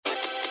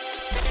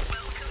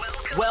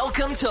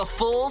Welcome to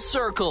Full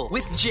Circle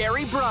with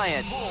Jerry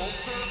Bryant. Full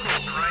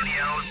Circle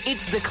Radio.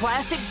 It's the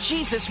classic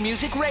Jesus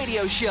music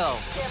radio show.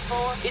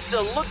 It's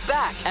a look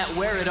back at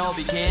where it all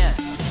began.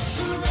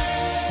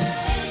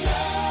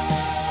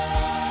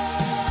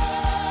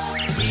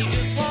 He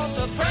just wants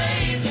to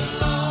praise the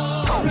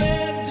Lord.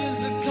 Red is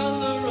the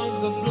color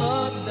of the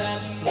blood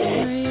that flows.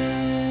 I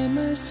am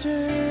a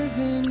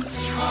servant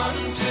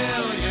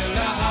until you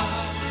lie.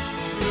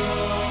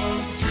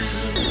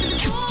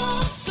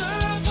 Full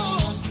circle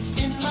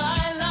in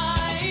my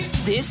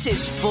life. This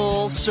is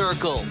Full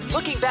Circle,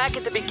 looking back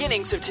at the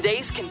beginnings of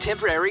today's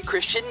contemporary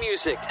Christian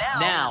music.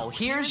 Now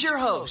here's your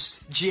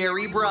host,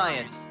 Jerry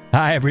Bryant.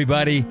 Hi,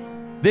 everybody.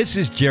 This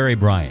is Jerry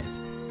Bryant.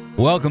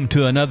 Welcome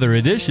to another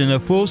edition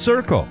of Full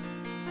Circle,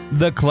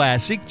 the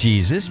classic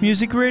Jesus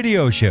music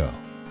radio show,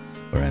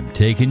 where I'm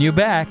taking you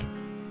back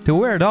to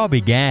where it all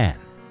began.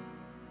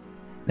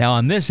 Now,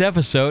 on this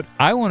episode,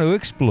 I want to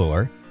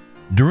explore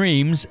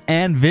dreams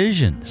and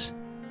visions.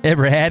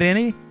 Ever had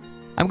any?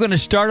 I'm going to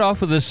start off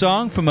with a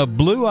song from a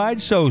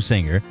blue-eyed soul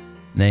singer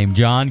named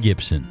John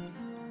Gibson.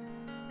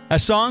 A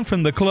song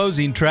from the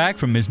closing track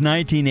from his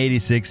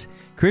 1986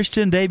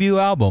 Christian debut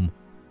album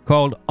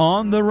called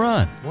On the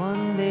Run.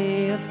 One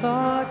day a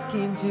thought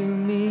came to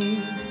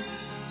me,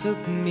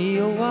 took me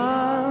a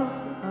while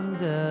to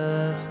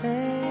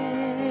understand.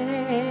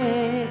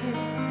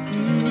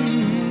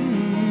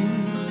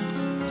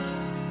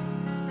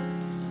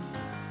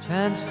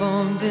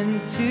 Transformed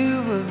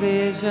into a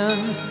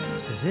vision,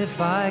 as if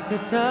I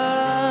could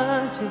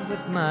touch it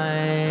with my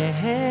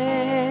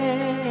hand.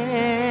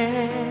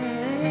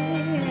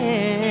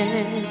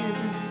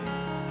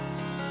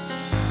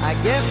 I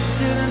guess I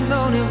should have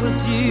known it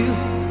was you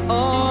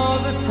all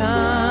the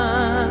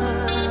time.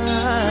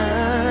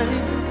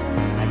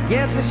 I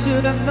guess I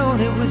should have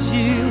known it was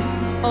you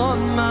on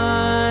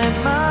my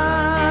mind.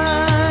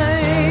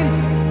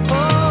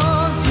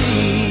 Oh,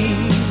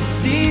 dreams,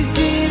 these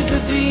dreams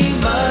are a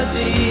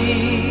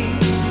dream.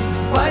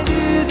 Why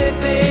do they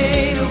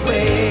fade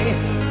away?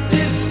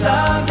 This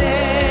I'll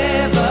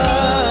never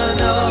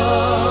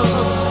know.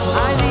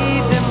 I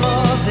need them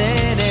more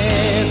than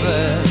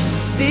ever.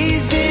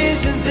 These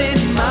visions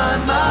in my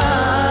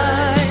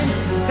mind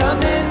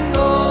come and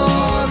go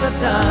all the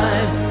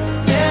time.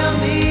 Tell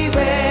me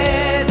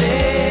where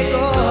they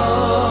go.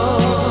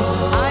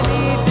 I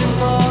need them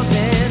more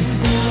than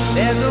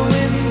there's a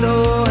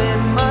window in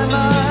my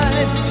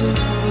mind,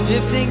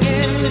 drifting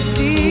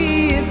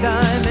endlessly in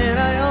time, and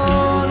I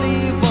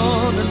only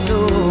want to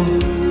know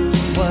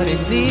what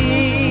it means.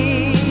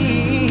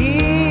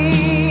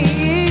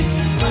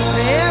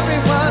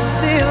 Everyone's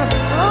still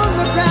on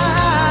the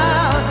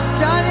ground,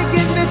 trying to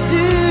get me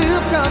to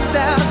come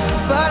down,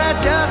 but I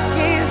just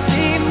can't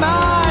see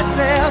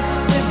myself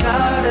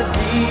without a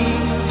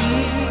dream.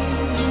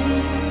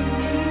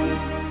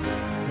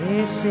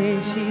 They say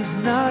she's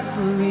not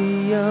for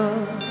real.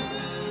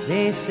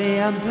 They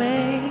say I'm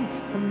playing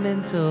a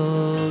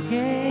mental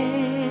game.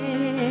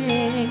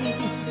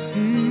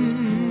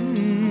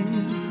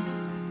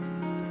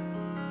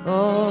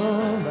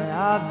 Oh, but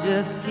I'll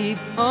just keep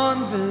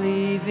on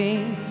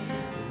believing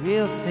the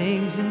real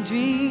things and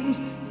dreams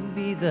can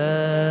be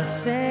the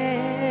same.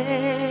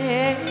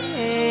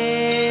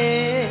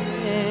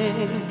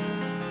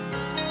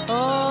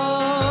 Oh,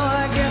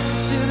 I guess I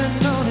should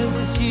have known it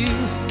was you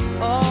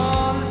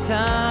all the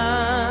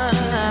time.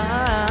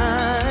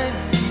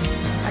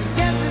 I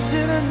guess I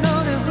should have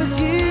known it was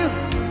you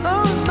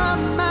on my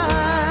mind.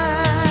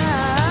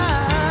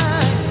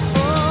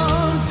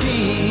 Oh,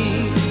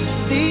 dreams,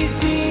 these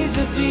dreams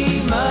are dreams.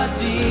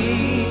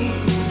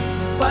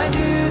 Why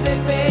do they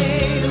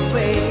fade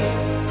away?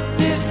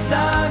 This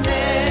I'll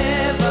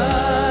never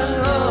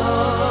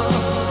know.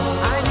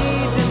 I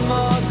need them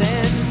more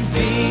than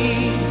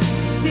dreams.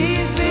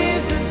 These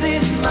visions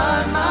in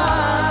my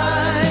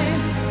mind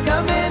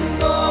come and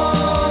go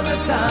all the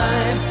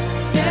time.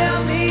 Tell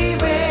me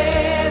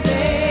where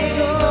they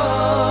go.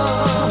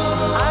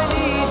 I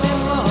need them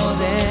more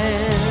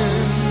than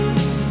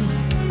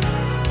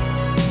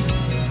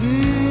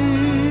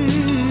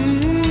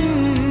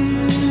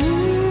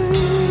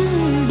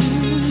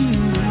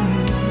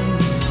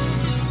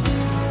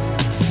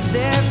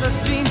there's a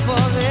dream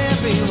for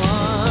everyone.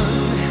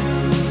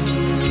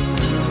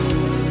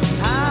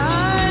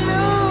 I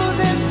know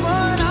there's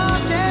one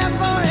out there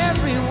for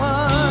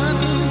everyone.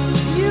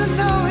 You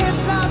know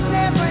it's out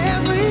there for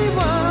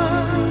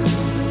everyone.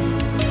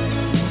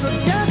 So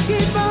just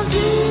keep on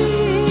dreaming.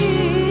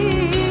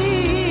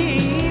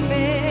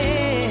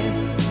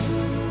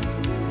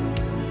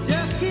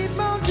 Just keep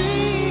on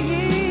dreaming.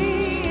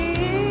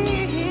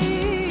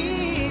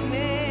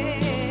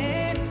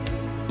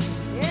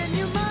 And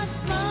you might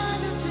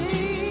find a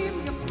dream.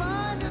 You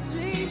find a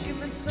dream you've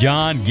been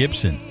John searching.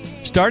 Gibson,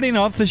 starting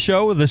off the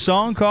show with a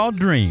song called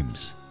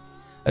Dreams,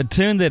 a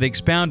tune that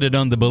expounded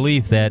on the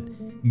belief that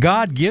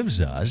God gives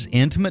us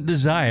intimate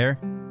desire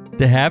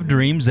to have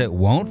dreams that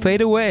won't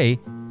fade away,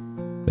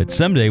 but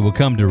someday will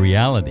come to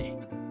reality.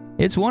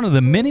 It's one of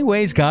the many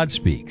ways God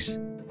speaks.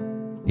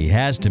 He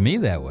has to me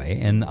that way,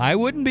 and I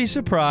wouldn't be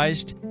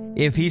surprised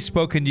if He's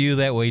spoken to you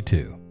that way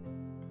too.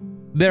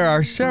 There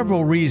are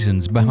several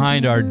reasons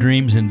behind our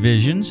dreams and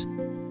visions.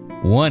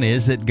 One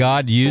is that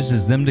God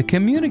uses them to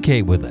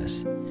communicate with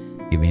us,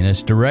 giving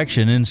us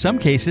direction, in some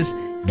cases,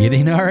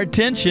 getting our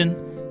attention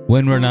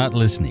when we're not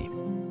listening.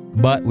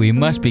 But we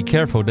must be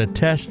careful to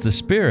test the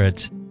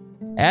spirits,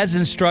 as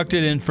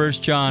instructed in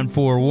 1 John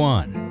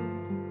 4:1.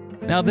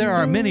 Now, there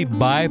are many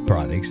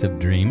byproducts of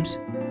dreams.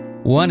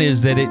 One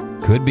is that it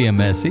could be a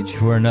message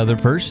for another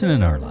person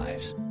in our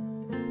lives.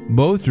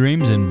 Both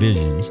dreams and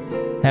visions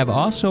have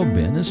also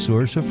been a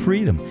source of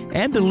freedom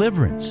and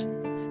deliverance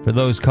for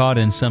those caught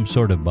in some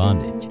sort of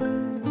bondage.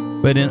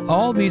 But in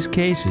all these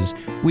cases,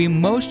 we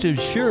most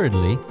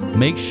assuredly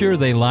make sure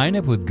they line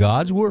up with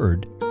God's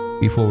Word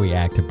before we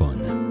act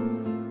upon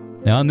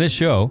them. Now, on this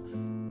show,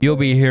 you'll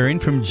be hearing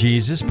from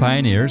Jesus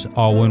pioneers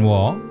Alwyn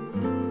Wall,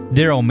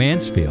 Daryl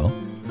Mansfield,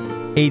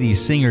 80s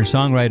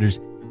singer-songwriters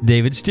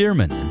David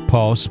Stearman and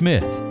Paul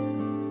Smith,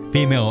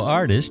 female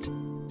artist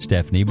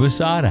Stephanie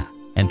Busada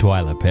and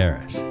Twyla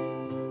Paris,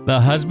 the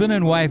husband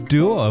and wife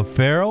duo of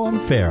Farrell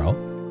and Farrell,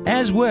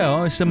 as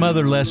well as some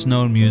other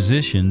less-known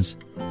musicians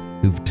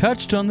who've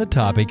touched on the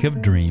topic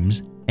of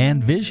dreams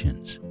and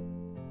visions.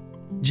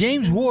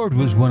 James Ward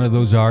was one of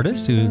those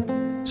artists who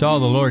saw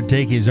the Lord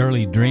take his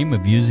early dream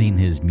of using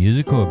his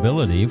musical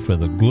ability for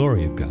the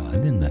glory of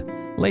God in the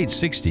late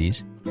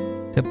 60s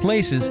to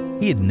places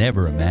he had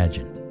never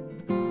imagined.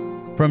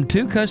 From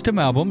 2 custom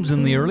albums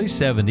in the early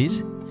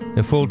 70s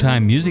to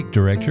full-time music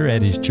director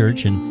at his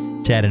church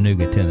in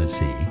Chattanooga,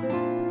 Tennessee,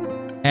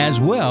 as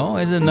well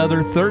as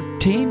another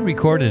 13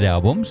 recorded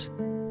albums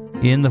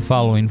in the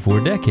following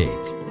 4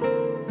 decades.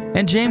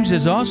 And James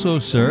has also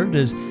served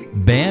as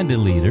band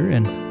leader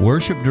and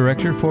worship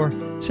director for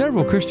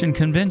several Christian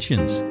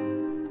conventions,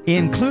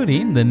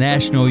 including the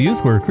National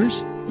Youth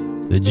Workers,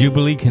 the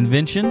Jubilee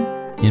Convention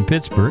in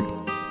Pittsburgh,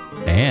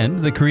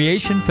 and the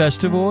Creation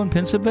Festival in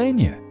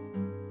Pennsylvania.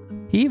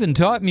 He even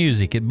taught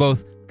music at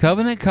both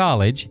Covenant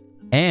College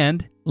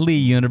and Lee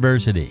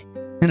University,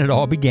 and it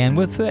all began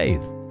with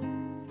faith,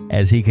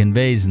 as he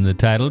conveys in the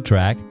title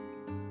track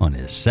on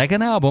his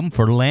second album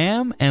for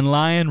Lamb and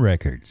Lion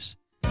Records,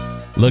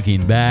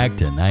 looking back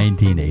to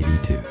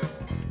 1982.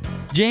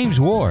 James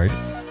Ward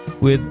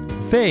with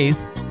Faith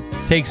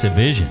Takes a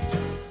Vision.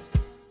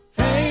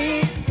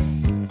 Faith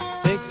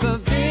takes a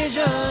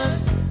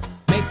vision,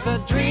 makes a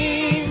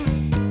dream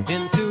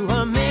into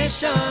a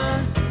mission.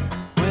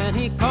 When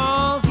He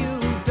calls you,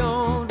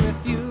 don't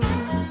refuse,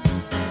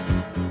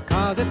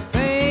 'cause it's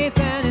faith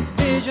and it's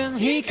vision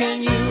He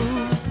can use.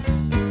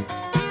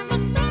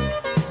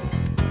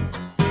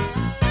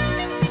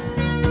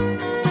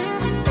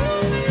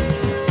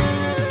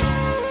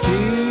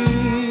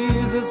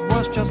 Jesus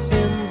washed your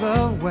sins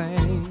away,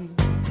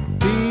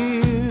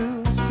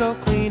 feel so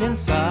clean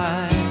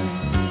inside.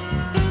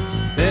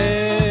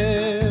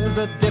 There's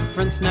a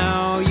difference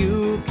now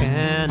you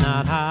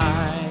cannot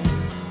hide.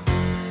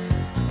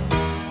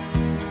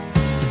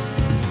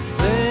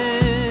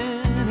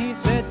 Then He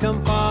said,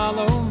 come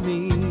follow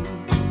me,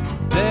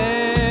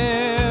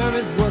 there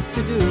is work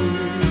to do.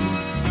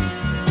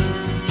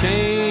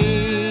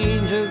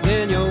 Changes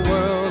in your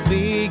world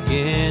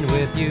begin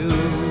with you.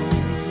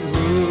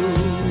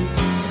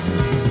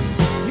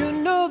 You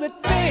know that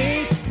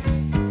faith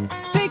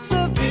takes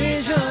a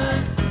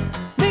vision,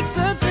 makes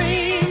a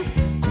dream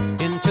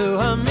into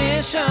a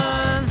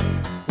mission.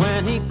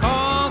 When He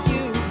calls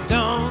you,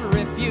 don't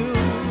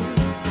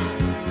refuse,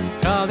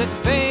 'cause it's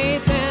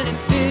faith and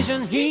it's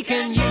vision He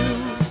can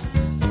use.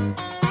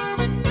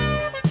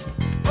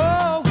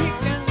 Oh, He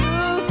can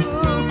use.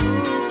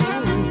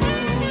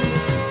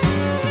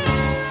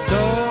 So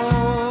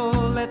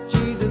let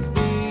Jesus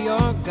be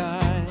your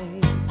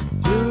guide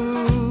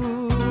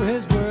through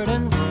His word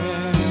and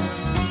prayer.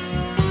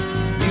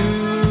 You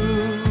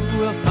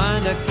will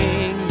find a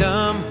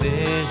kingdom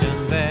vision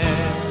there.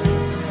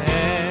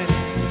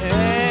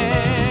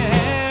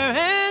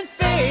 And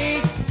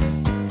faith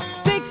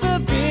takes a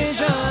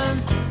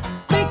vision,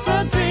 makes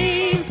a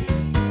dream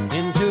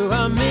into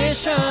a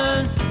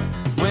mission.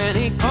 When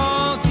He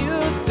calls you,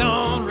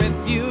 don't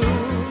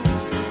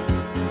refuse,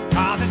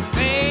 'cause it's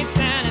faith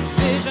and it's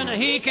vision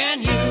He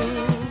can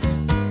use.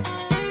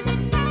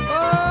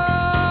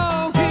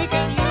 Oh, He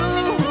can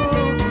use.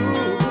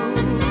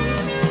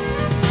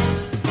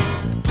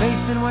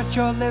 Faith in what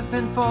you're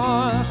living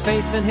for,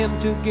 faith in Him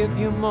to give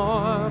you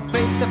more,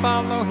 faith to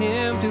follow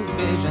Him to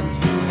visions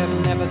you have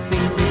never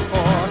seen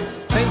before.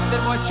 Faith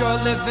in what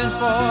you're living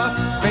for,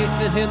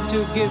 faith in Him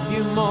to give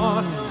you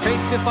more,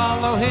 faith to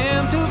follow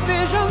Him to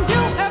visions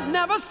you have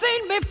never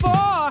seen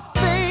before.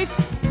 Faith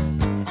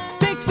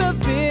takes a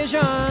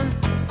vision,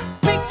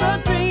 makes a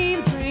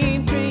dream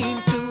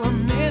to a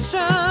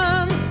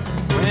mission.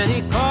 When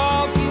He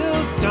calls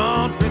you,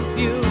 don't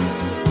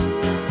refuse,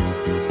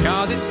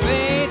 'cause it's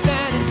faith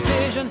and it's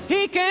vision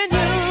He can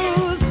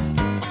use.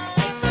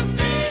 Takes a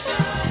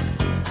vision.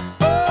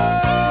 Oh,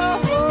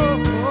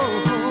 oh, oh,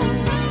 oh.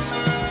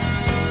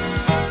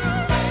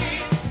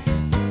 Faith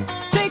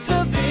takes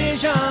a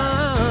vision.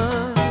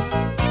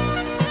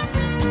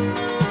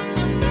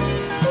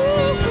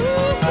 Ooh, ooh.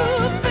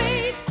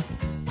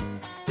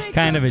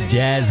 kind of a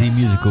jazzy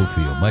musical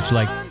feel, much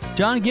like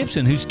John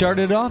Gibson, who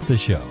started off the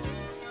show.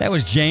 That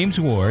was James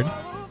Ward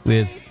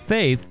with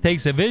Faith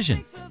Takes a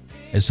Vision,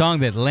 a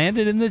song that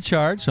landed in the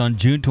charts on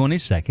June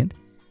 22nd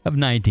of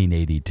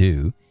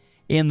 1982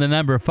 in the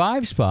number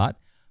 5 spot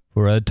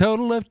for a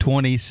total of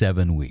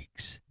 27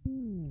 weeks.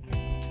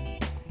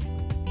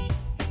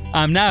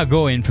 I'm now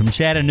going from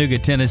Chattanooga,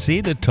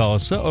 Tennessee to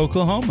Tulsa,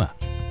 Oklahoma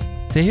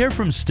to hear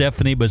from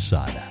Stephanie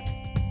Basada.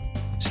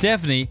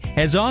 Stephanie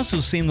has also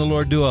seen the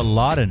Lord do a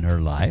lot in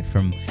her life,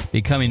 from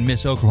becoming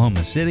Miss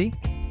Oklahoma City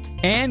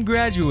and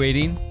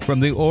graduating from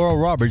the Oral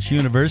Roberts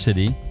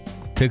University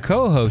to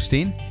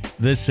co-hosting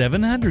the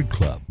 700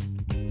 Club.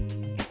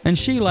 And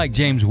she, like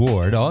James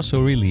Ward,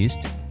 also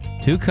released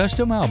 2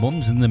 custom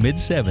albums in the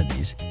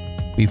mid-70s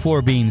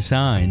before being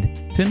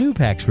signed to New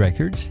Pax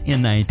Records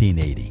in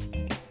 1980.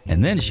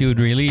 And then she would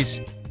release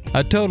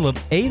a total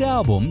of 8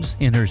 albums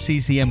in her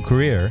CCM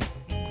career,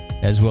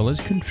 as well as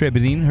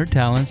contributing her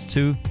talents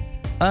to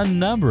a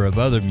number of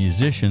other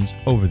musicians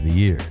over the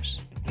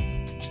years.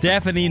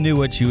 Stephanie knew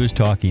what she was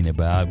talking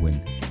about when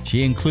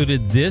she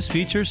included this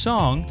feature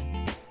song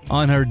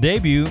on her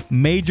debut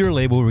major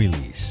label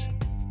release.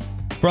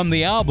 From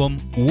the album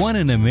One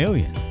in a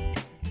Million,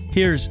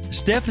 here's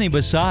Stephanie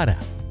Basada.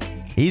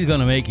 He's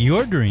gonna make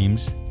your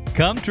dreams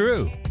come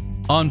true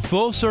on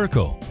Full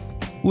Circle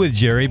with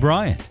Jerry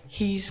Bryant.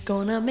 He's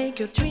gonna make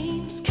your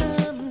dreams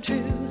come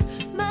true.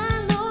 My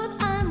Lord,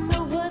 I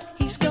know what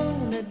he's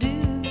gonna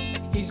do.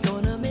 He's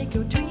gonna make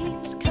your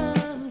dreams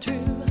come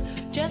true,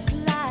 just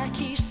like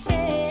he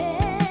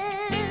said.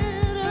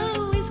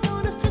 Oh, he's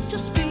gonna set your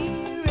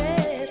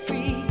spirit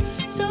free,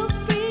 so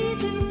free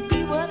to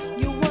be what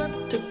you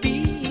want to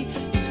be.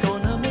 He's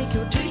gonna make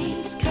your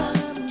dreams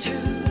come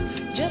true,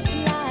 just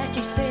like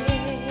he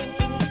said.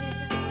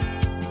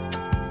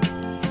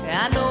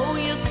 I know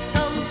you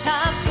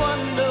sometimes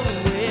wonder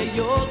where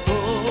you're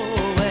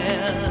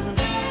going.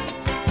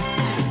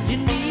 You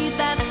need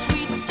that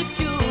sweet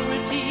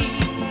security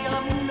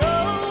of no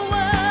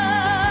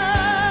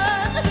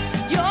one.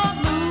 You're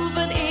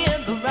moving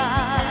in the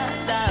right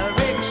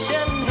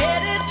direction,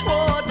 headed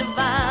toward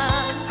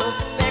divine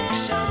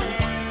perfection.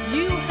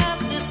 You have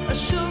this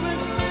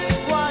assurance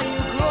while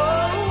you're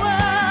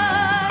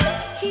growing.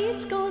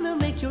 He's gonna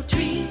make your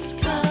dreams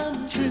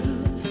come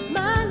true.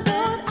 My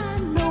Lord, I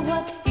know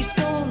what he's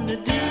gonna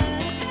do.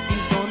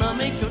 He's gonna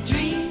make your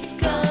dreams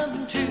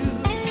come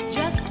true,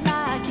 just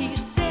like he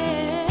said.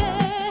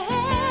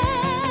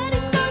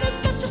 He's gonna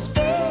set your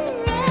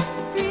spirit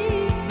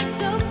free,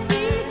 so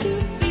free to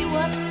be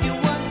what you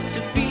want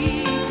to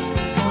be.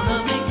 He's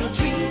gonna make your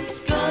dreams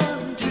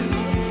come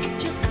true,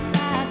 just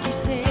like he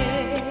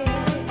said.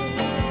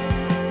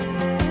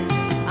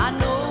 I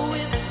know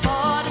it's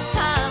hard at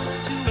times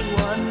to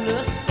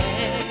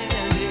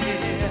understand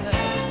it,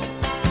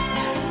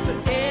 but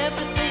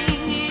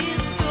everything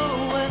is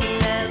going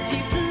as he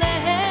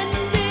planned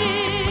it.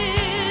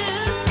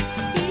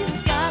 He's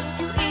got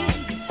you in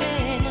his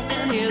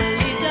hand. He'll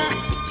lead you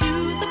to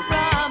the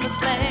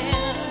promised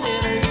land,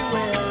 if you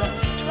will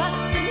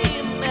trust in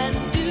him and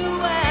do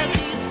as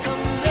he's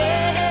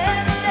commanded.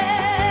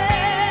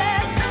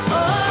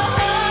 Oh,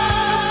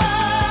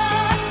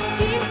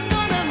 he's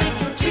gonna make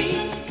your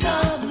dreams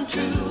come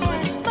true.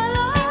 My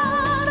Lord,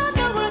 I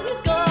know what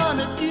he's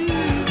gonna do.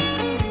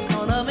 He's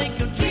gonna make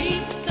your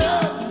dreams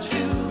come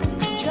true,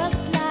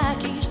 just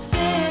like he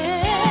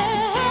said.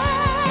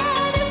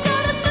 He's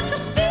gonna set your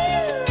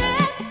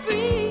spirit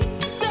free,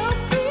 so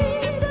free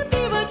to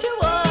be what you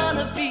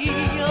wanna be.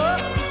 Oh,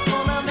 he's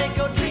gonna make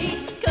your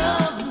dreams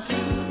come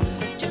true,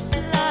 just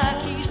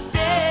like he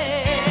said.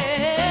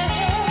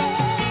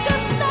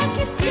 Just like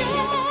he said.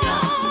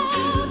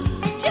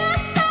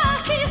 Just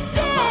like he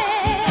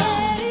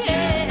said.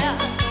 Yeah.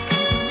 He's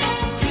gonna make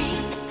your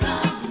dreams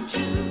come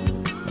true.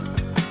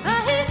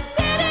 He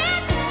said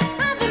it.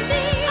 I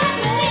believe it.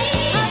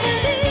 I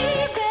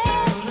believe it.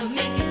 He's gonna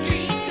make your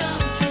dreams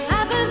come true.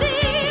 I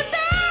believe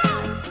that.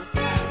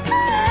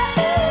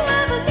 Oh,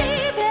 I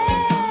believe it.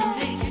 He's gonna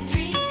make your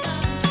dreams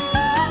come true.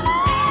 I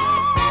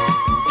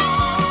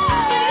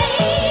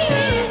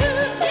believe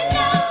it.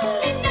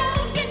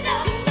 You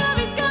know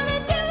he's gonna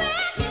do it.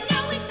 You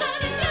know he's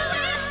gonna do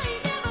it. He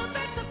never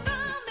breaks a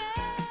promise.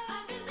 I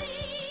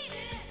believe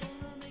it. He's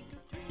gonna make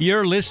your dreams.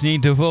 You're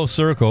listening to Full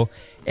Circle,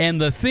 and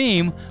the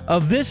theme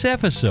of this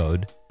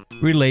episode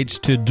relates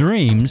to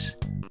dreams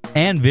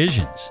and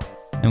visions.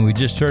 And we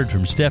just heard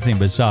from Stephanie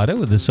Basada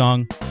with the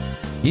song,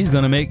 He's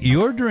Gonna Make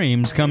Your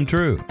Dreams Come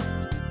True,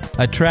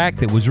 a track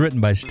that was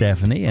written by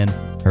Stephanie and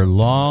her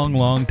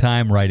long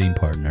time writing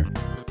partner,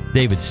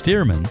 David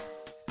Stearman,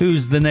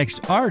 who's the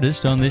next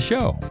artist on this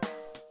show.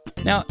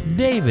 Now,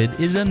 David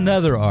is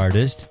another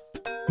artist,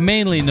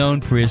 mainly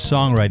known for his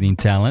songwriting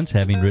talents,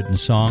 having written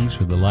songs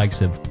for the likes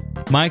of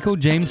Michael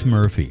James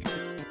Murphy,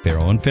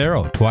 Pharoah and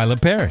Pharoah,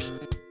 Twyla Paris,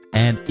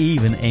 and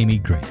even Amy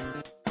Grant.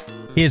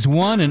 His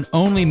one and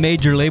only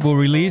major label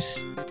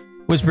release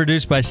was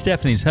produced by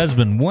Stephanie's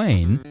husband,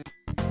 Wayne,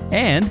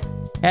 and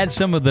had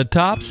some of the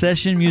top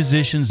session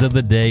musicians of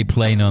the day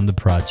playing on the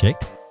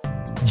project.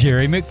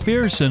 Jerry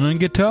McPherson on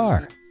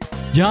guitar,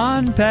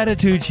 John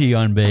Patitucci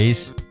on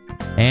bass,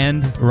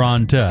 and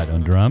Ron Tutt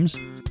on drums,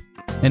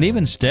 and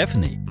even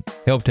Stephanie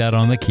helped out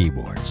on the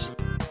keyboards.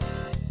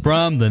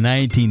 From the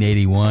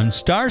 1981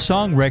 Star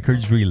Song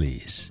Records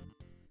release,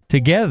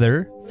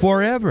 Together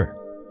Forever,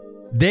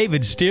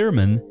 David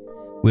Stearman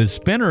with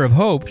Spinner of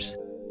Hopes,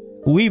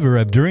 Weaver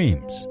of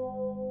Dreams.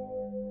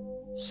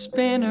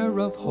 Spinner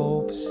of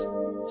hopes,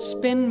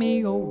 spin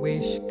me a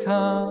wish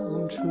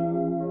come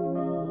true.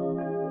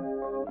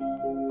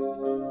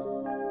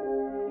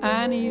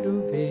 I need a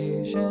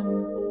vision,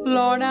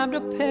 Lord, I'm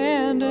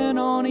dependent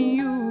on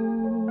you.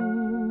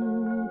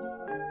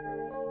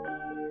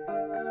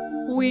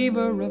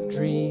 Weaver of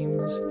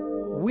dreams,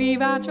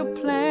 weave out your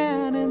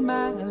plan in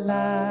my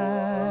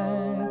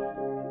life.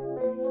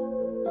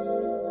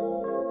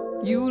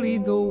 You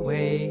lead the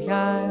way,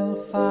 I'll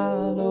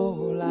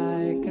follow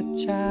like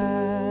a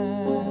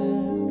child.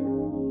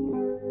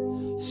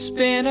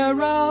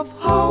 Spinner of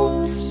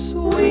hopes,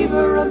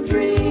 weaver of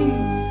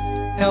dreams,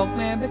 help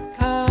me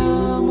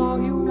become all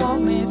you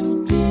want me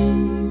to be.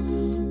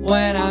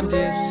 When I'm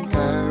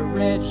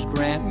discouraged,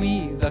 grant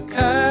me the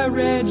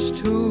courage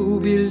to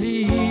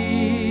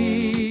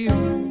believe.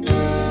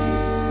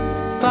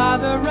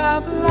 Father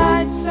of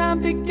lights,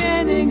 I'm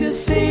beginning to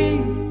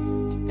see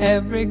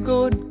every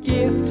good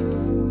gift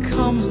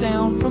comes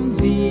down from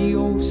thee.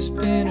 Oh,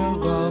 spinner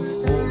of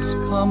hopes,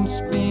 come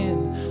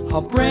spin a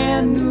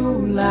brand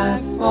new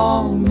life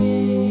for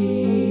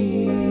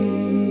me.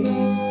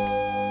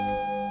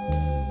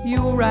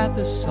 You write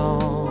the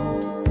song,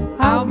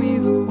 I'll be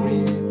the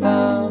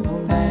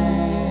rhythm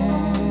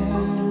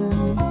man.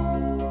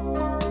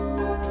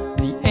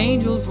 The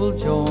angels will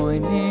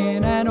join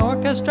in an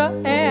orchestra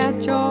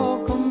at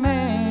your command.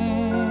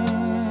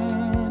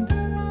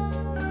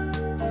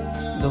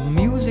 The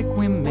music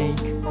we make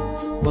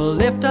will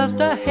lift us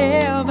to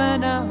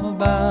heaven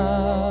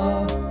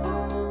above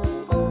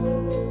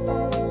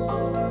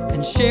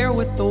and share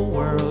with the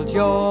world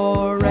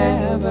your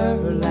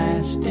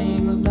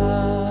everlasting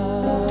love.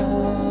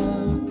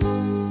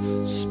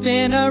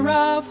 Spinner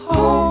of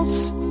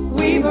hopes,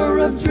 weaver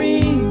of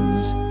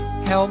dreams,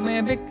 help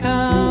me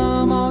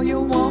become all you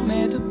want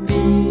me to be.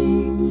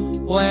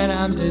 When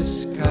I'm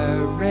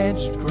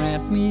discouraged,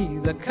 grant me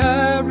the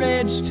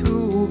courage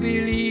to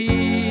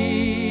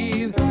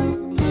believe.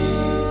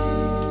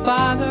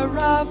 Father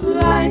of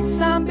lights,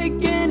 I'm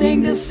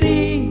beginning to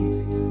see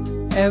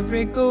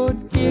every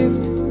good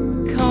gift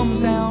comes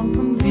down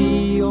from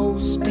thee. Oh,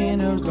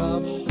 spinner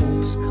of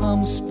hopes,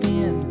 come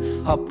spin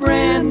a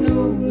brand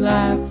new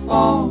life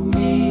for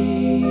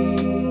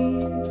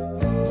me.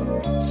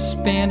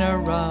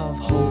 Spinner of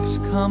hopes,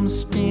 come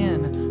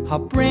spin a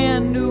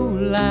brand new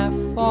life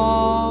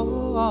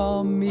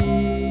for me.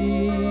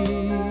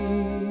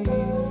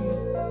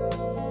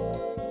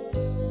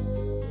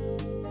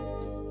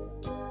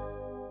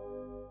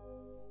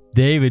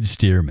 David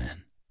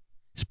Stearman,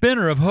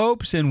 Spinner of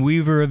Hopes and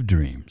Weaver of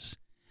Dreams,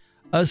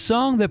 a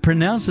song that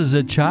pronounces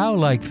a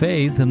childlike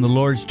faith in the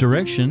Lord's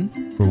direction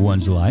for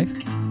one's life,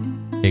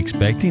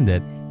 expecting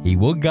that He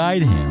will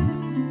guide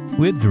him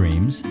with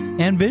dreams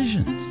and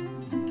visions.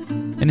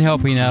 And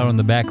helping out on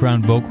the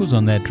background vocals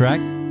on that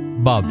track,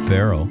 Bob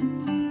Farrell,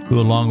 who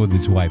along with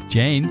his wife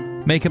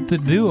Jane make up the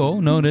duo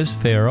known as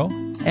Farrell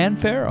and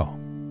Farrell.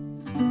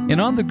 And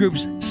on the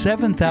group's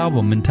 7th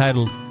album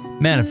entitled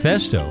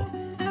Manifesto,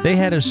 they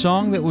had a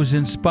song that was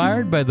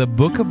inspired by the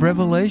book of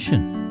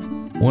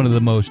Revelation, one of the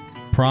most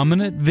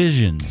prominent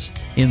visions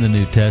in the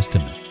New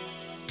Testament.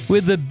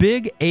 With the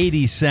big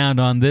 80s sound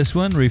on this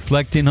one,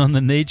 reflecting on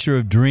the nature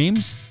of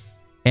dreams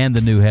and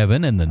the new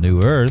heaven and the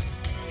new earth,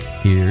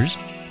 here's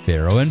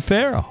Farrell and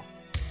Farrell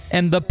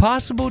and The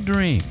Possible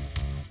Dream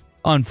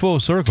on Full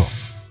Circle.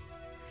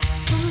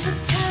 From the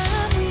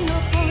time we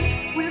are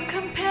born, we're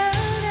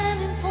compelled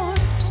and informed.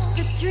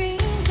 The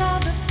dreams are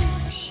the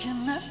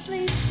fiction of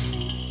sleep.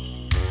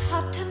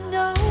 Hard to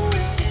know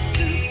if it's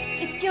true,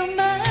 if your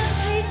mind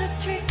plays a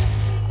trick,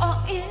 or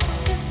if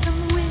there's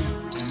some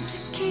wisdom to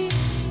keep.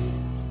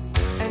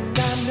 And I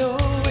know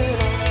in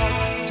our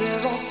hearts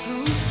there are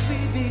truths we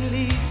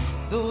believe,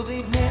 though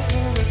they've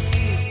never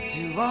appeared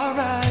to our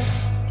eyes.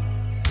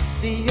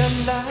 The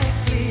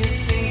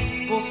unlikeliest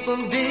things will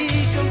someday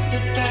come to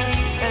pass,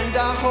 and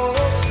our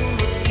hopes will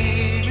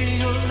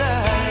materialize.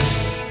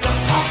 The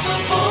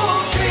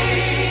possible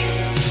dream,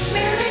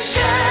 merely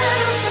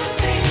shadows of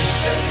things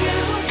that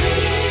will be.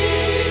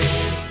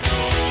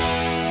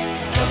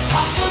 The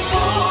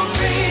possible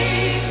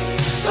dream,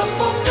 the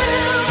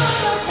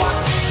fulfillment of what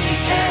we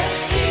can't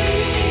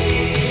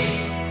see.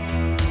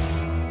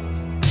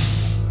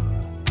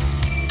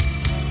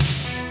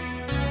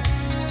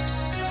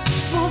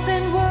 More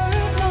than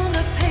words on a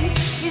page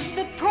is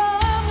the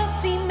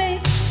promise He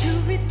made to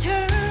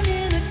return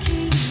in a kingdom.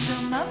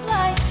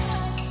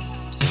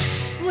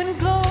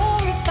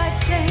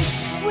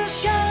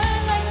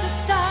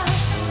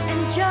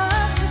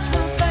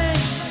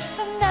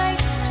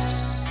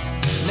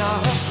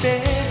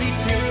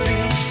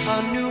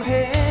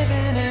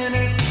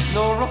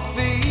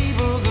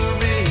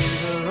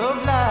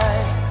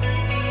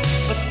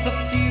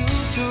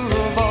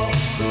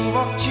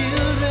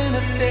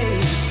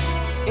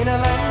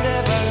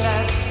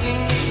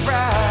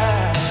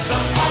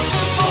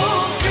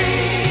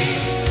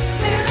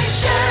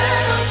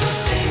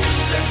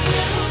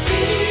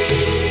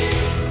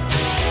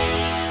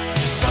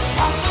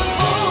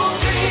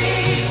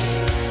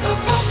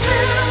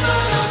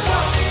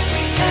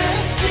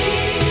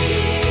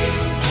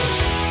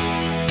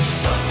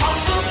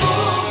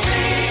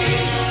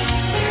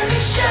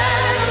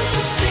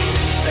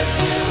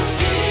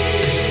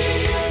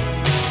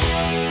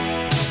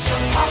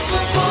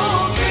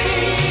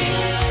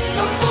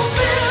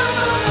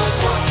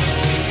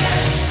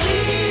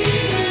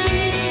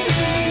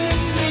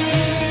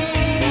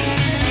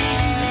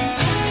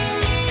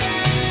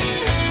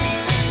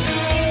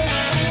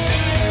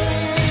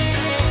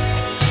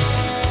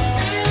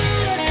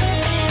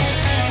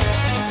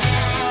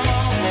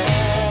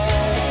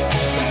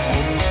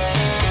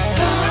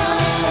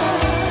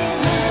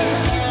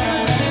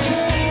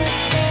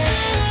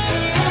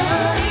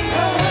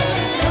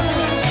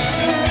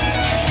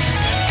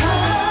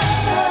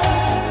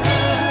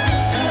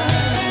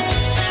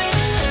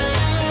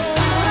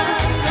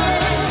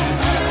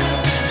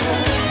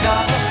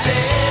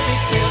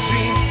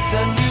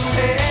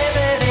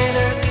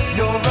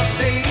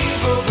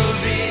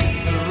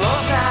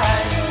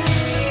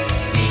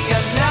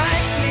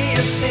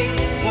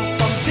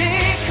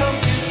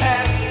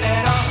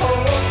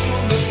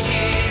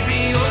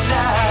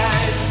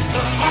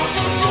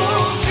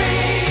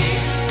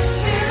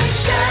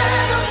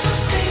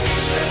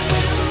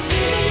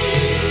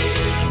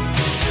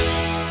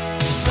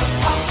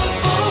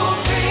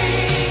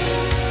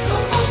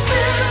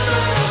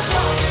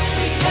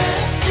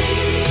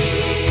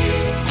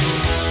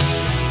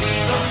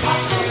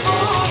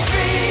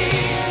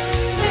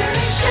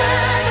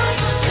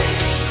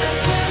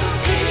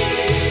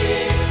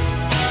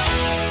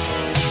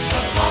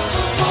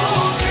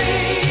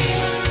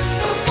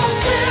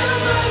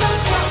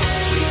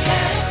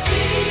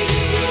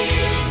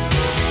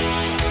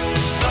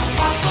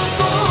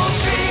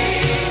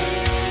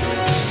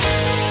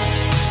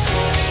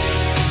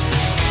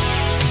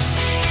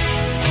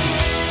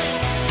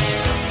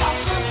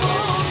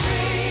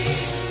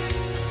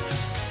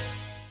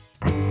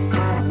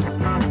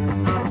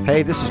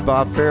 Hey, this is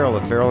Bob Farrell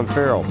of Farrell &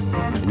 Farrell,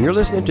 and you're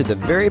listening to the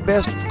very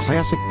best of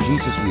classic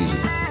Jesus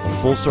music on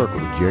Full Circle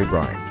with Jerry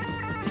Bryant.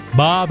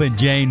 Bob and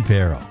Jane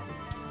Farrell,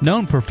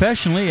 known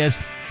professionally as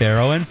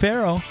Farrell &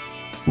 Farrell,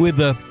 with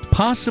The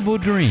Possible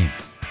Dream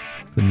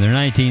from their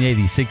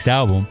 1986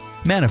 album,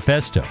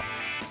 Manifesto.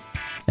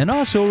 And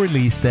also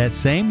released that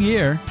same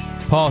year,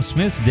 Paul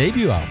Smith's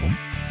debut album,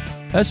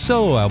 a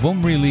solo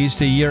album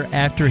released a year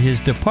after his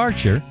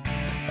departure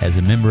as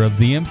a member of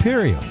the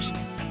Imperials,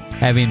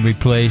 having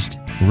replaced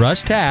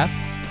Russ Taff,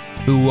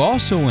 who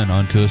also went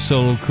on to a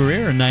solo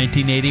career in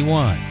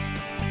 1981.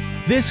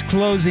 This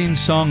closing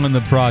song on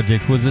the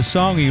project was a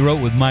song he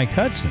wrote with Mike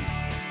Hudson.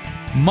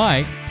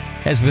 Mike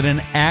has been an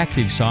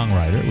active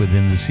songwriter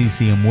within the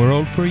CCM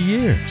world for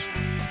years,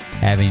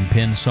 having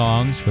penned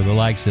songs for the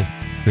likes of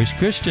Chris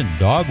Christian,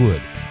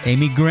 Dogwood,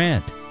 Amy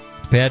Grant,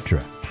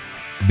 Petra,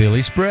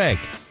 Billy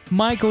Sprague,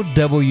 Michael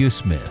W.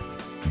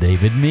 Smith,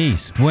 David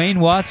Meese, Wayne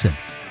Watson,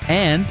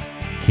 and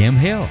Kim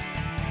Hill.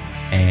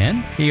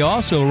 And he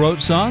also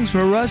wrote songs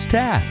for Russ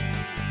Taff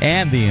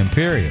and the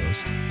Imperials,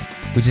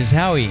 which is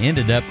how he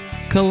ended up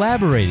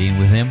collaborating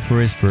with him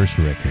for his first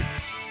record,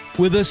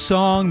 with a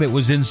song that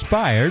was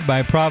inspired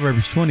by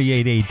Proverbs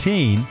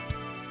 28:18,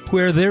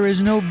 where there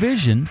is no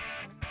vision,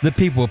 the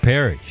people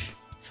perish,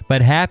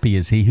 but happy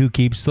is he who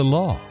keeps the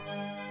law.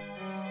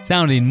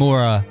 Sounding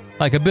more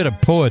like a bit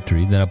of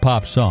poetry than a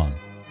pop song.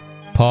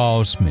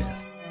 Paul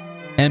Smith.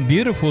 And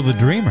Beautiful the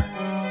Dreamer.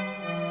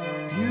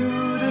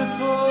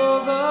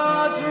 Beautiful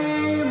the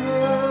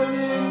dreamer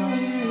in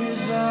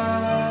his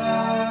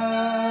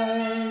eyes.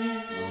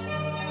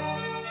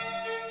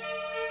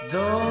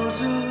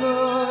 Those who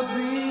look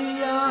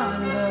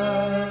beyond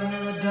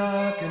the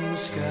darkened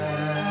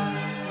skies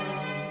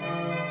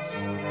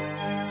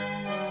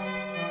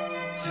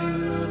to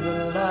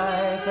the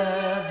light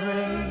that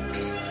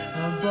breaks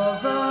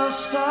above the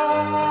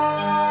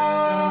stars,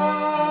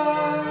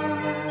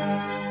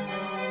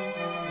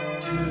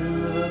 to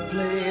the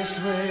place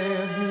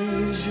where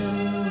vision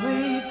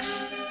wakes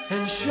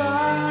and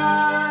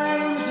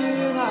shines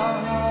in our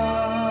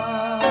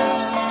hearts.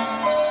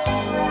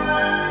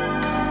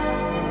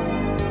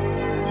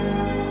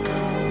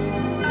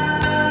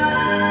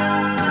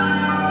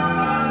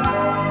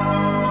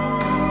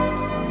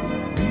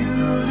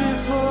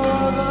 Beautiful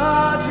the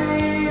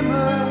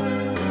dreamer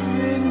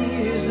in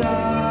his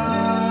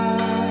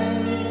eyes,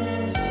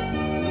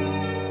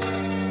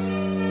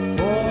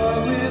 for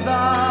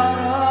without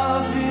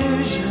a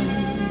vision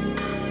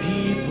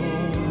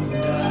people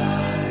die.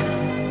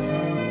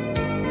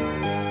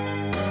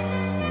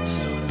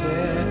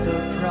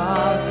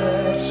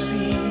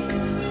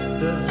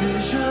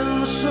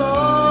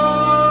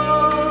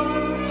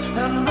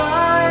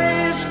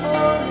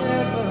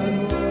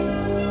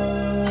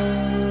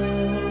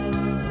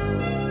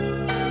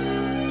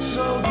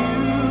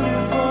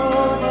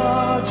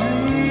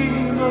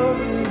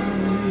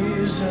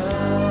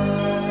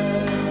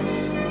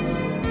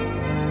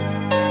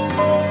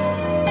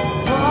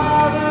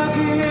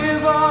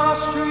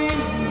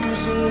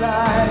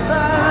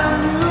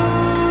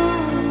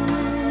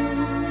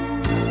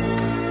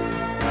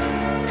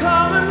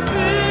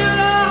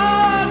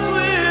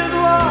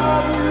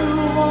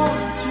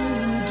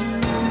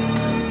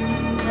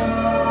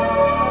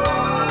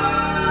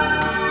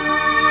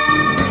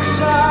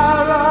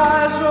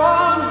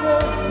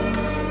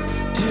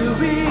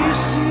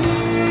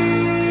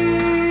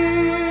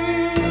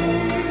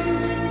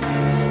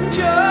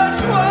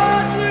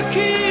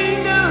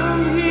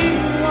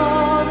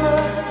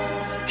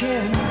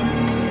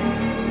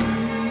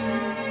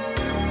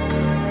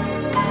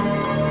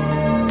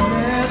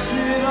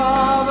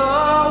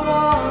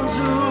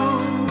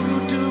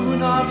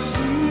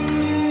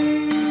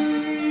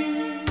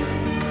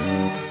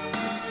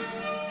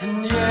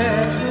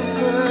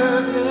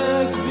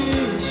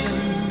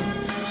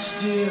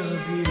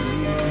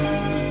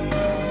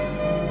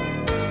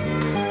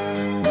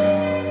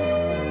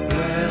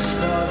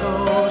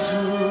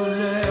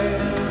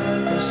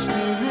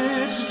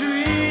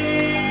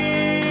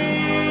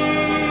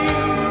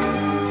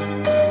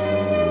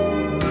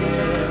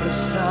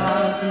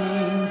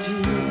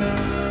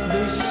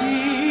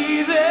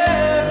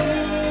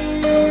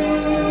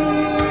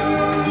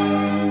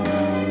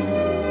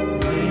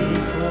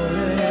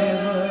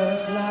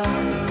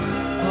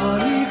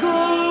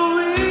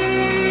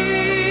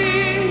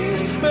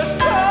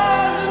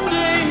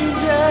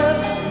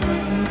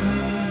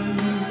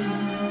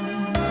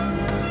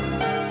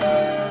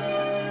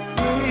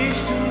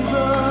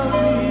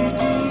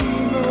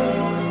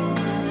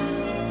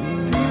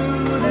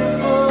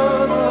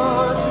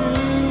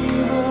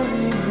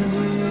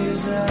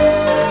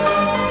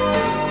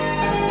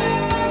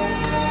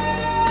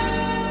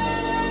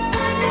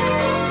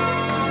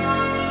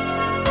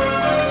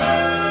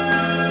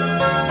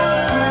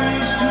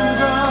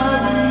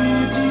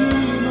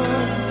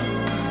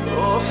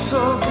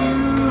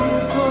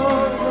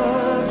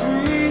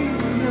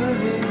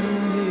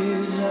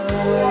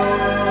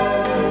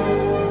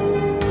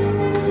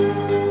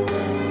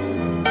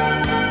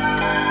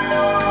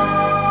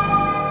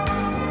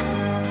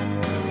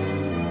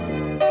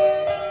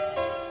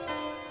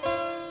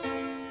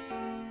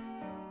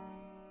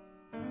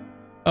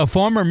 a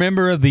former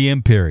member of the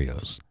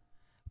Imperials.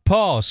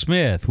 Paul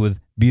Smith with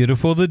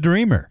Beautiful the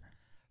Dreamer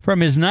from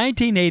his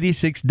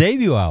 1986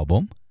 debut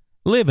album,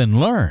 Live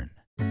and Learn.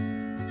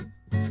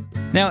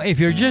 Now, if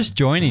you're just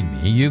joining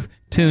me, you've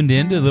tuned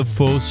into the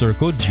Full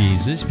Circle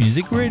Jesus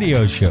Music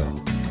Radio Show,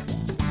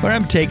 where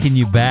I'm taking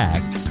you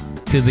back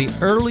to the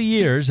early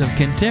years of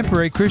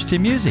contemporary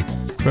Christian music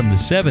from the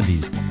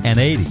 70s and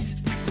 80s.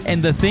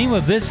 And the theme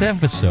of this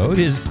episode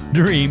is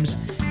dreams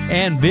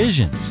and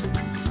visions.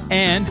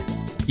 And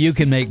you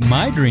can make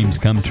my dreams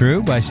come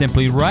true by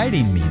simply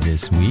writing me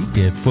this week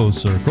at Full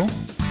Circle,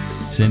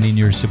 sending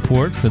your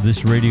support for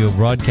this radio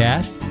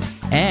broadcast,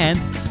 and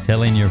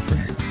telling your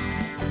friends.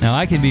 Now,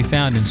 I can be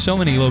found in so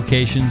many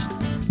locations,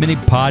 many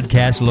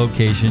podcast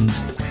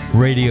locations,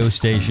 radio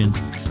stations,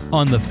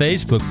 on the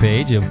Facebook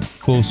page of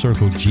Full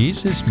Circle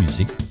Jesus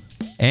Music,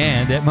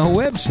 and at my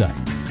website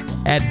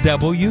at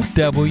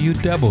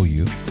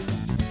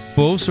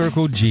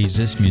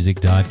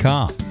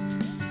www.fullcirclejesusmusic.com.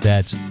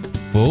 That's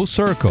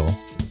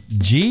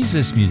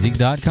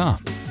fullcirclejesusmusic.com.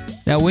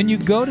 Now, when you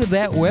go to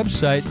that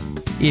website,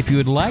 if you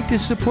would like to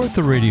support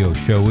the radio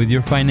show with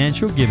your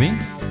financial giving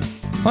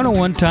on a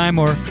one-time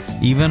or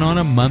even on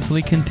a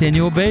monthly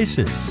continual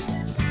basis,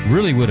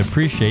 really would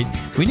appreciate.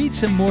 We need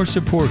some more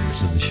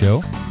supporters of the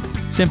show.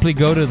 Simply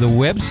go to the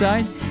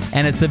website,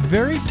 and at the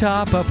very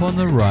top up on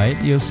the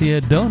right, you'll see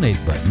a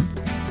donate button.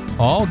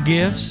 All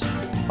gifts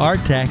are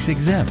tax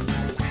exempt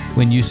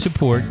when you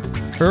support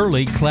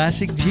early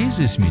classic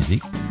Jesus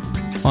music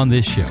on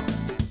this show.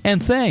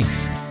 And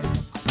thanks.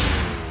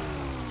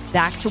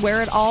 Back to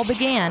where it all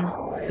began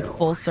with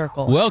Full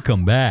Circle.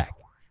 Welcome back.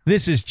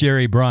 This is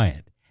Jerry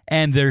Bryant,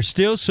 and there's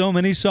still so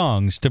many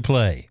songs to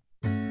play.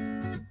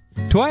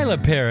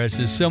 Twyla Paris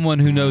is someone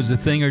who knows a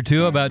thing or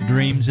two about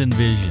dreams and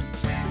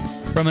visions.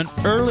 From an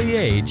early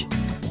age,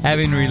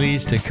 having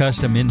released a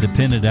custom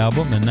independent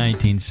album in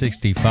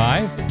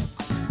 1965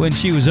 when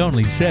she was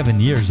only 7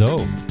 years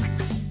old.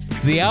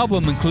 The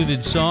album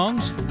included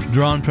songs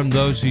drawn from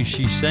those who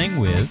she sang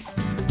with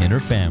in her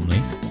family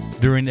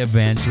during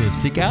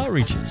evangelistic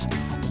outreaches.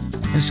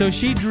 And so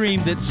she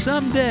dreamed that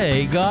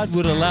someday God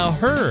would allow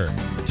her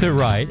to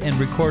write and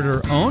record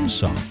her own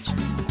songs.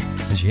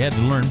 And she had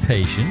to learn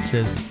patience,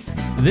 as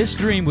this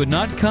dream would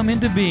not come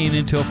into being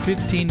until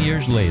 15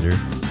 years later,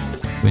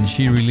 when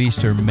she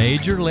released her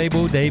major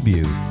label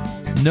debut,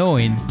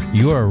 Knowing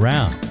You're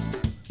Around,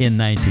 in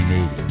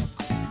 1980.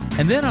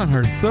 And then on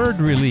her third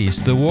release,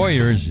 The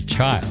Warrior is a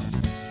Child,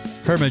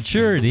 her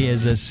maturity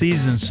as a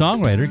seasoned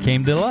songwriter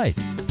came to light.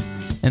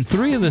 And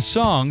 3 of the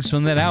songs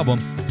from that album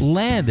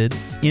landed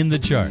in the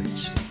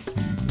charts.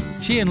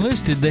 She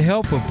enlisted the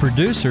help of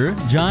producer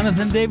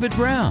Jonathan David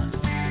Brown,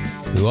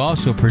 who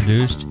also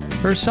produced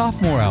her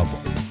sophomore album.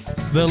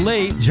 The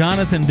late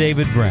Jonathan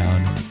David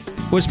Brown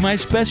was my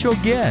special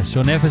guest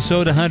on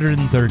episode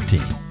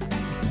 113.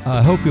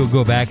 I hope you'll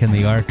go back in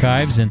the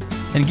archives and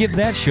give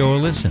that show a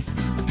listen.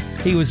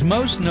 He was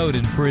most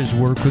noted for his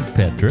work with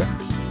Petra,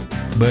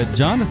 but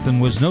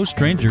Jonathan was no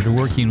stranger to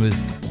working with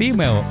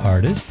female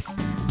artists,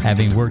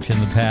 having worked in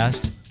the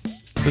past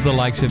with the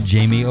likes of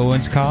Jamie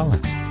Owens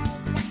Collins,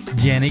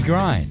 Jenny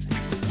Grind,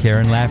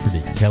 Karen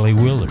Lafferty, Kelly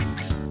Willard,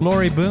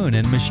 Lori Boone,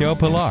 and Michelle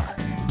Pilar.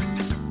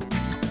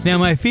 Now,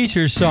 my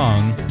feature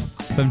song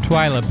from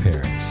Twyla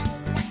Paris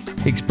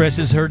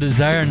expresses her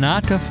desire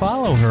not to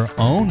follow her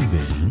own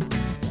vision,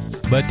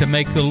 but to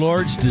make the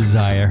Lord's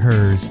desire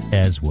hers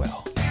as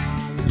well.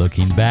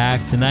 Looking back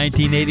to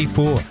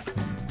 1984,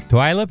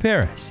 Twyla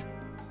Paris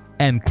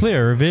and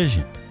Clearer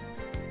Vision.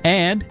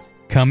 And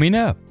coming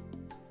up,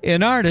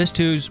 an artist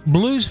whose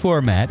blues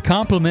format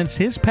complements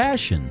his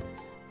passion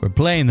for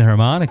playing the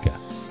harmonica.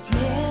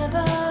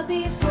 Never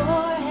before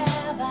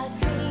have I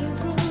seen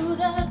through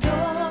the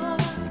door.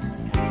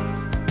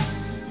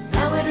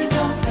 Now it is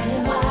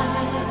open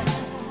wide.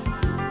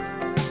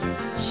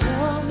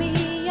 Show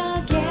me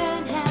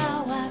again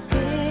how I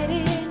fit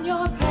in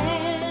your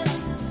plan.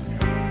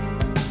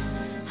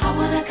 I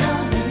wanna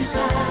come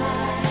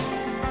inside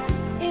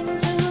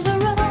into the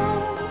room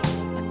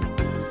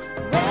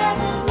where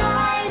the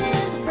light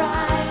is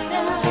bright,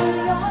 into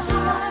your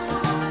heart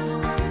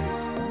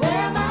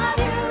where my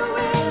view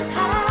is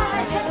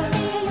high. Take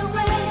me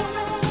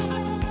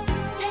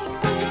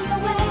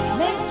away,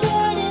 make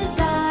your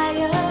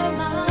desire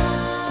mine.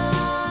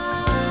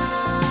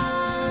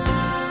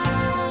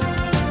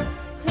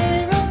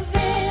 Clearer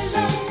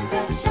vision,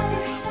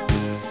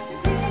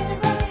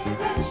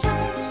 clearer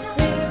vision,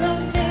 clearer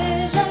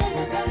vision,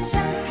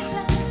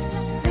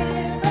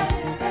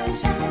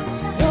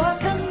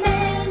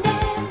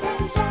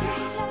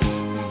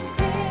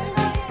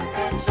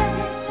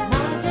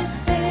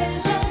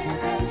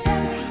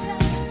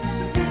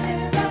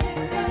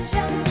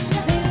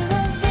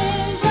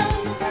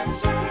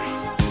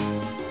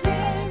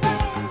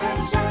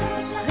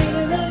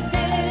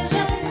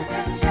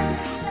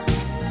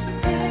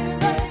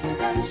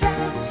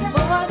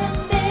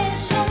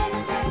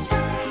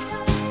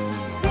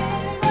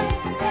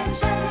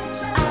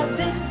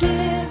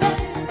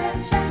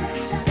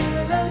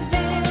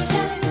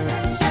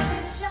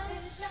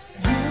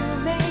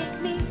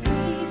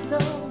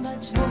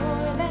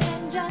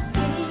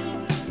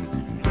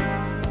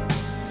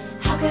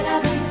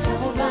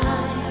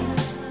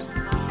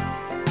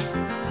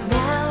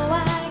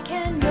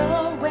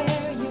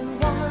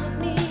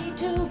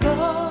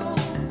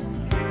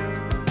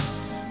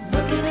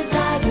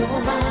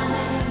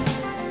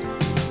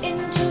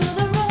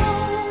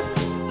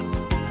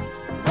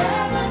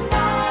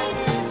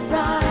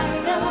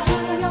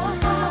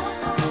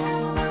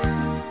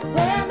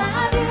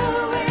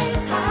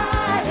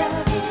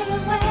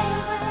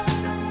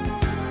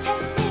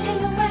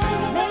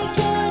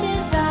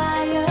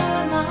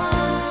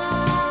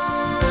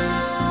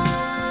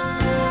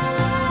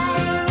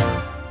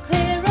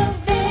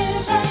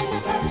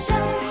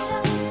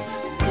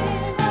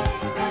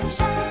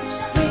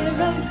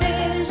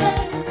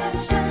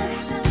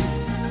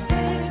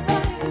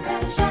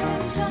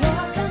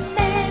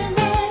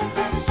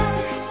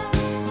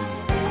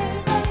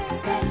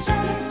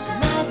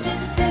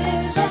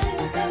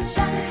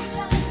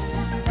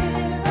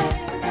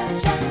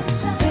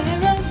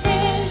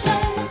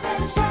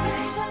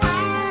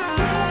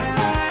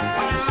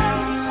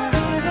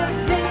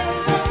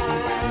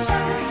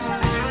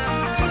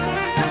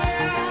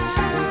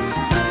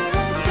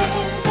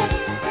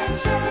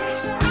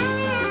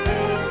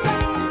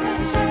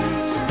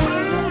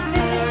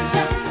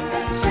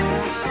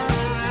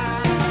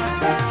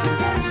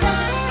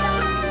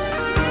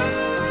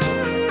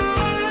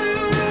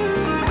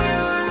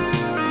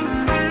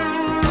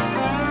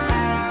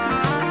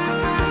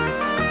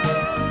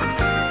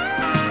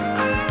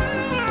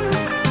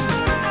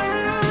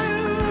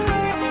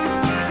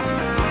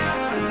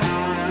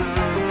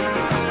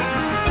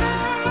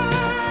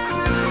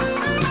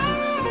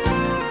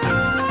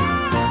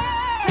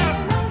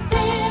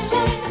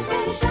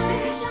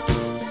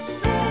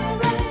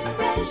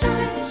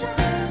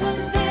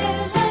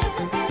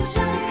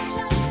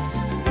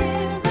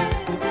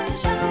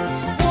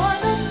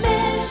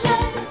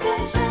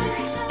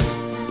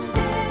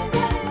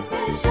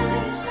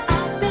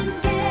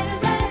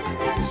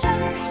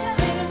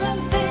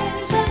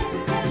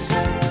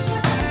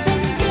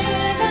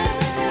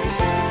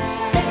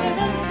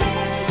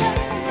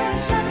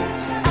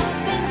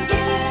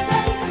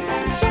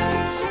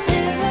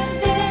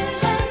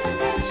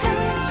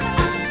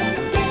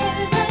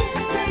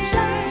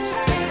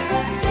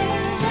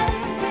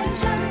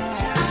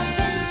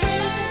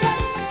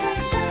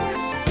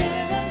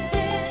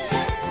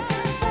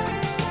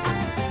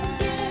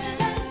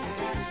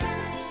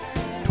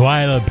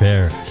 Twyla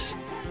Paris.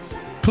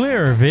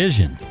 Clear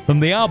Vision from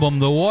the album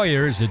The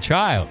Warrior is a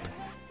Child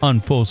on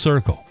Full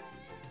Circle.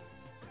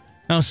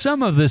 Now,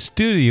 some of the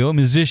studio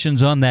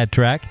musicians on that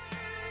track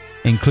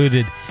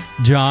included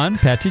John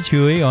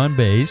Patitucci on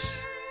bass,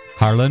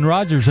 Harlan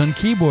Rogers on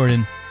keyboard,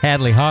 and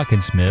Hadley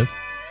Hawkinsmith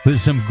with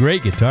some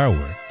great guitar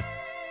work.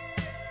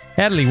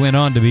 Hadley went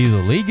on to be the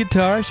lead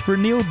guitarist for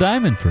Neil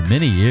Diamond for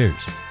many years.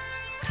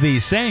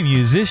 These same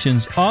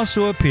musicians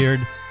also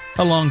appeared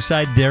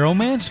alongside Daryl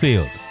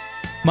Mansfield,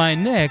 my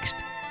next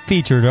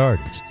featured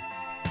artist.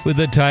 With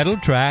the title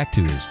track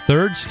to his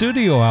third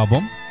studio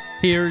album,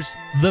 here's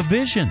The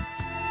Vision.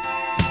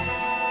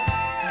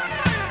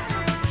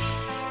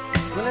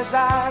 Well, his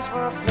eyes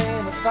were a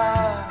flame of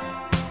fire.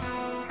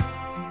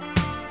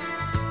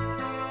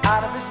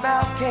 Out of his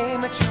mouth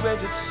came a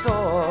two-edged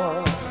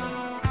sword,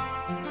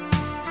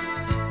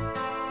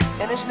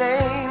 and his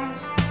name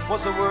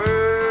was the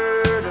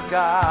Word of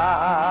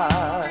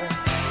God.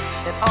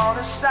 And on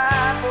his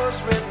side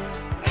was written,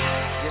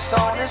 yes,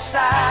 on his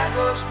side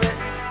was written,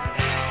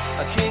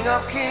 a King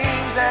of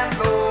Kings and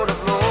Lord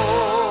of Lords.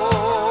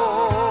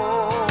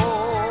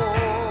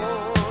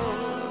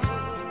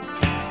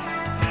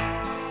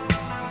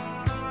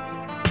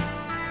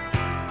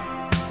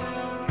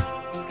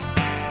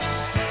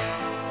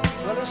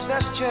 Well, his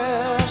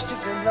vesture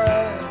stooped in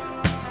love,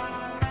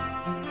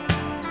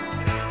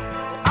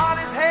 and on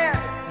his head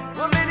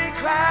were many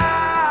crowns.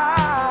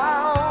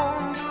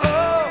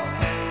 Oh,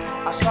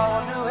 I saw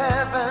a new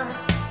heaven,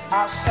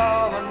 I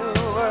saw a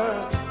new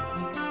earth,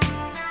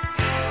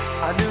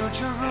 a new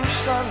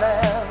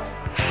Jerusalem,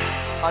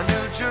 a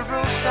new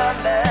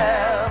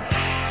Jerusalem,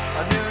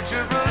 a new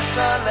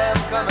Jerusalem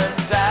coming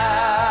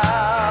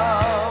down.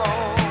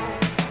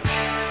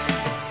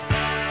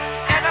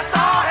 And I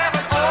saw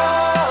heaven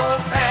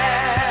open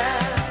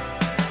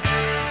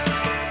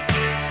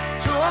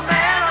to a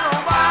man on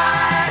a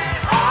white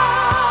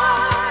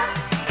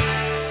horse,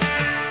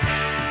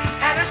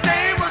 and his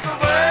name was the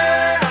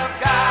Word of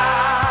God.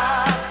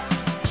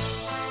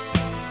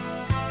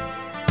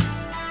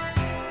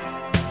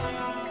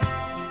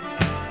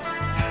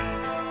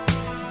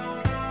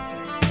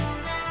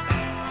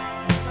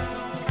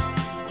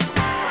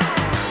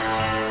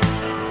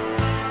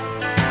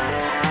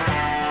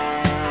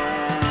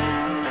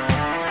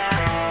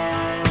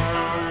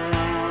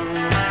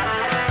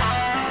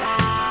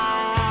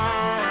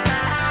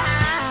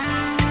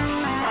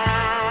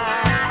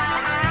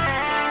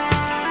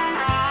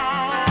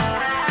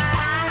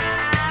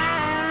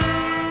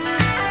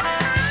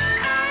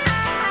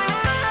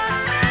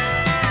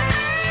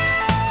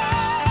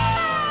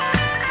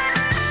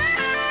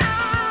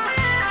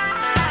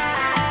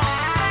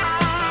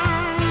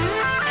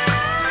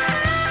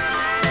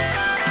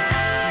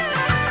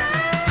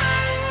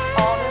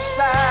 On his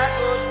side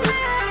was written,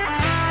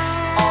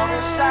 on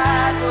his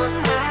side was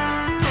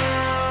written,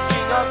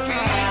 King of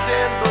Kings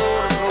and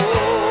Lord of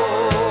Lords.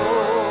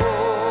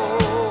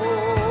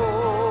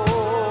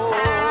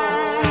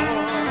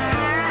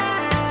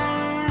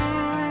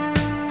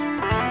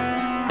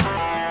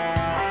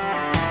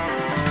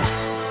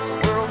 The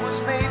world was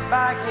made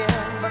by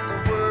him, but the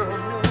world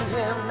knew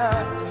him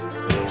not.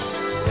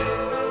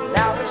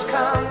 Now he's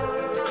come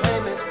to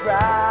claim his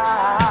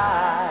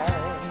bride.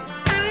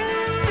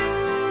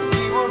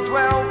 He will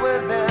dwell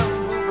with them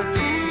who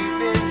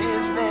believe in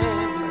his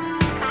name,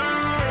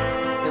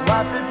 and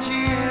wipe the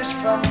tears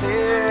from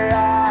their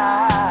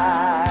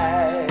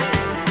eyes.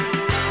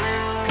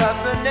 'Cause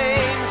their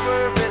names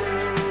were written,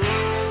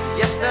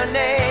 yes, their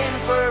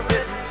names were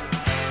written,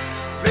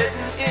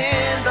 written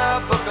in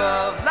the book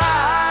of life.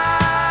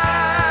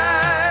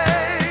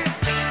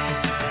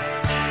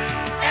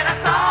 And I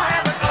saw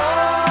heaven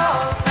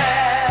open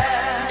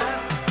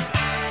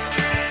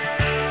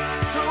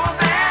to a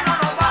man on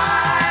a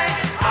white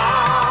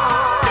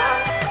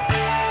horse,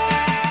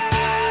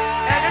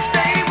 and his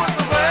name was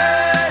the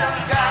Word of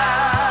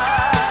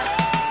God,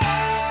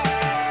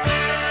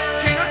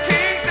 King of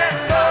Kings and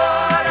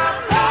Lord of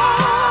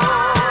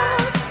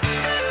Lords.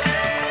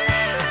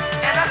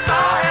 And I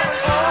saw heaven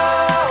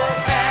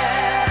open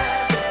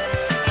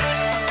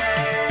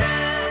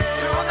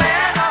to a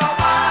man on a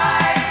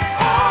white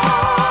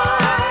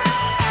horse,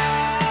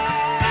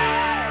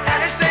 and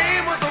his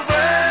name was the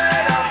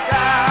Word of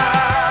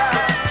God,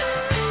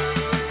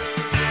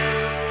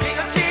 King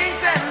of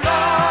Kings and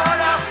Lord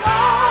of Lords.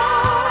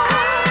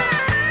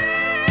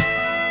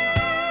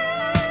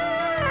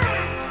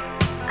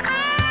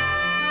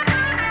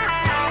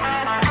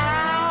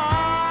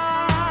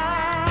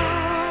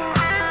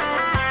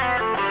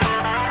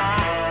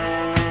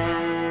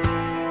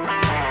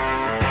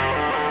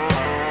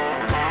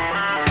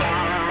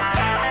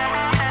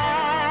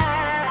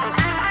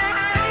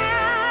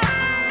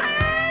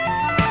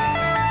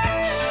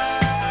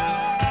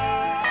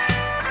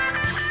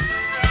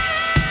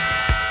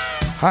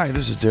 Hi,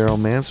 this is Daryl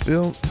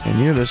Mansfield, and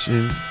you're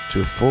listening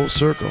to Full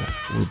Circle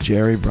with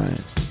Jerry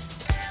Bryant.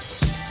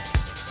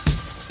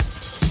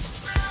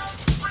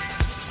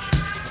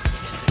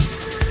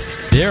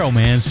 Daryl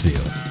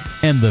Mansfield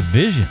and The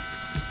Vision.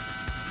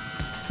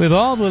 with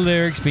all the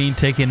lyrics being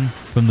taken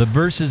from the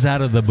verses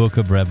out of the book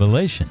of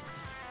Revelation,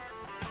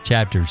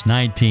 chapters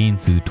 19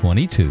 through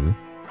 22,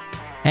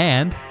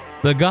 and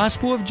the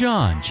Gospel of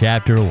John,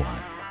 chapter 1.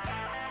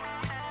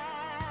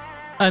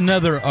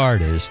 Another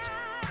artist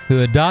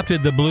who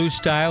adopted the blues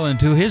style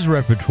into his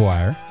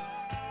repertoire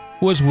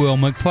was Will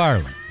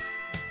McFarland.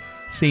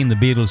 Seeing the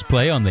Beatles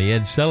play on the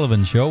Ed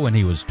Sullivan Show when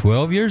he was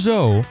 12 years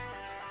old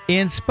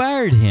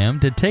inspired him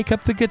to take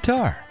up the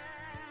guitar,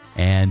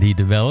 and he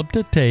developed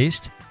a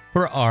taste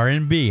for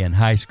R&B in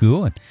high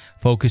school and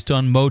focused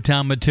on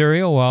Motown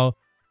material while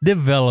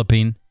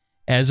developing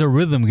as a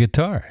rhythm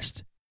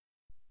guitarist.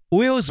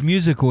 Will's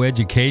musical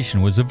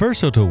education was a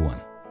versatile one,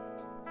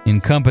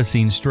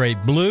 encompassing straight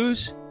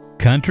blues,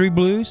 country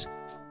blues,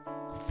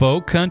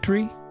 folk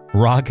country,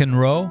 rock and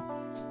roll,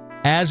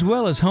 as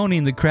well as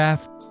honing the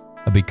craft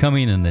of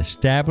becoming an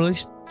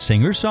established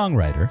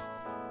singer-songwriter,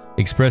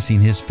 expressing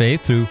his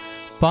faith through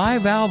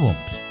 5 albums,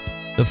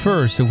 the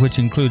first of which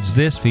includes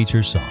this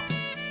feature song.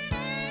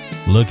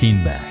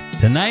 Looking back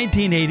to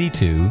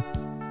 1982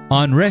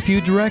 on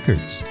Refuge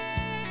Records,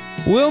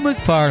 Will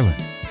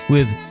McFarland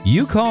with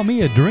You Call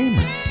Me a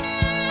Dreamer.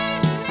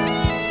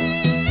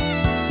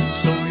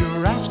 So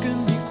you're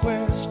asking me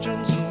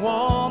questions and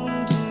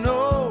wanting to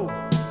know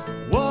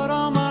what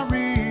are my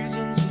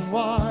reasons and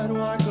why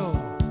do I go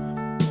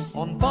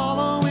on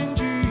following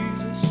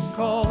Jesus and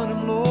calling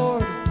him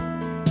Lord?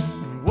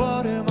 And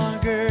what am I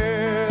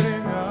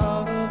getting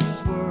out of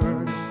his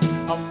word?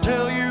 I'll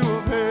tell you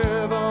of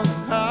heaven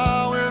and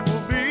how it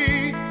will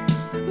be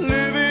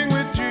living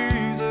with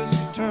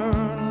Jesus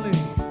eternally,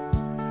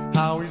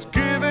 how he's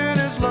given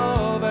his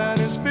love and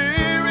his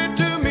spirit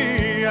to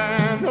me.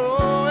 And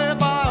oh,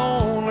 if I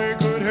only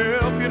could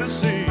help you to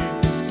see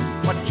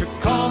what you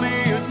call me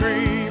a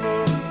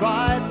dreamer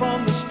right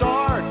from the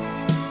start.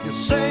 You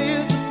say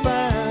it's a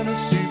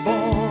fantasy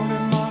born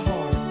in my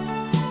heart,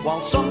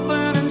 while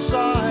something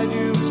inside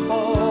you is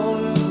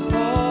falling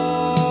apart.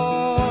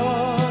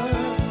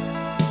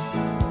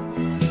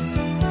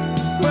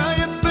 Well,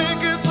 you think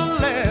it's a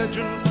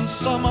legend from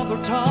some other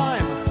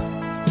time,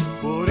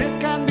 but it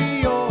can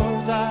be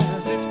yours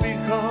as it's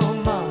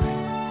become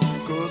mine,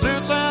 'cause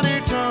it's an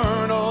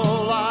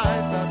eternal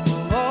light that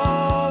will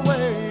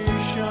always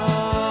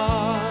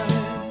shine.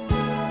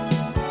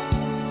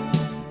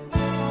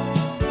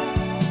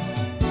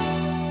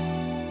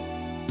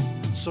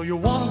 So you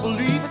want to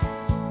believe it,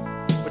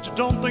 but you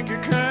don't think you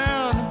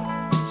can,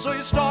 so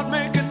you start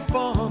making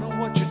fun of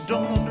what you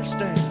don't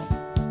understand.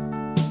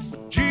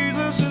 But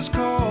Jesus is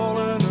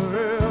calling to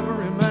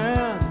every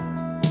man.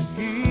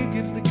 He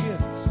gives the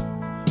gifts,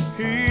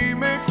 he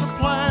makes the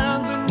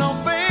plans, and no,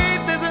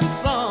 faith isn't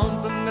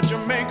something that you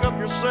make up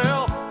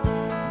yourself.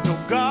 No,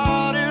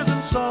 God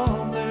isn't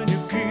something you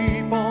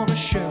keep on a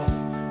shelf.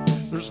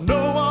 There's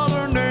no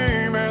other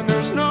name and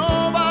there's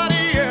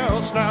nobody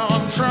else. Now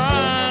I'm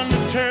trying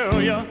to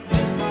tell you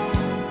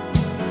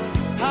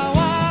how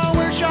I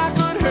wish I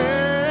could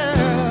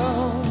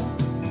help,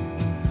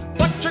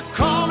 but you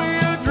call me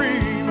a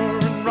dreamer,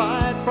 and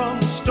right from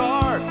the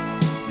start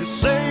you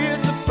say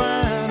it's a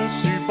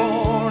fantasy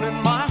born in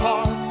my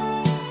heart.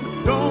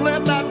 Don't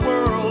let that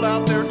world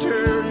out there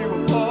tear you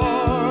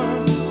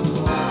apart.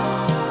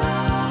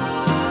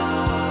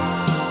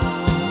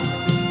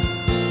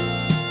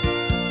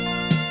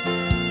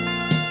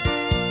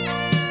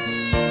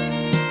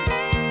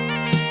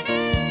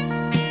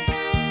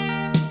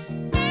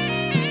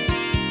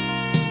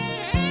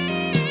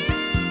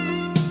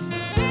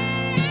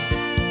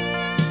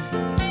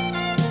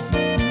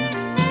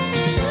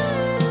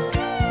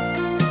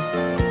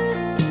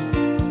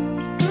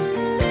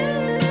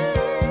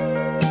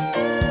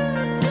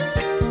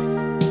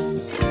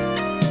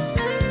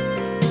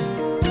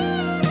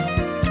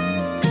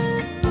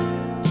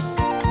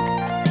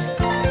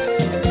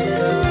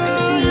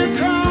 You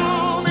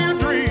call me a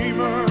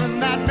dreamer,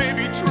 and that may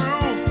be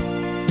true,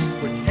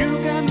 but you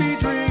can be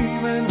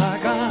dreaming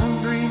like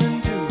I'm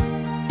dreaming too.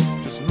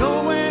 Just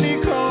know when he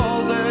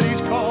calls that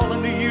he's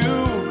calling to you.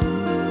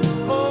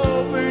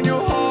 Open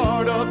your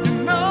heart up, you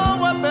know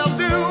what they'll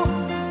do.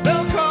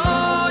 They'll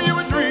call you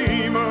a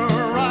dreamer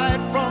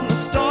right from the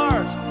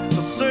start.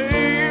 They'll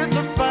say it's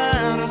a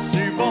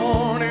fantasy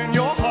born in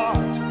your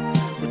heart,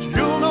 but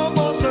you'll know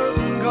for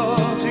certain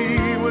 'cause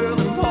he will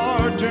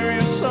impart to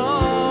you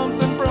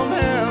something from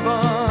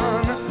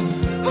heaven.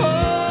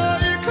 Oh,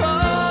 you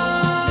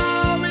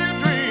call me a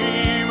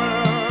dreamer.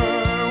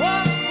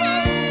 What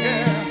fun,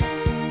 yeah.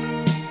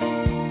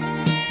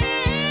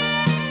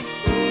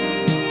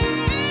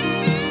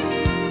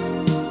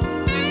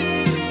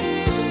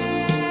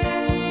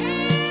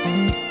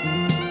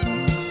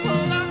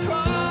 Well, I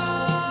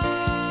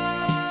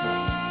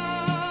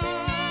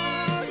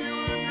call you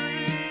a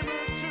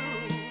dreamer too.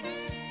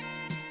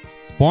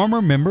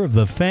 Former member of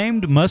the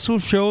famed Muscle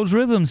Shoals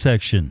rhythm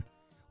section,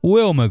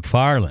 Will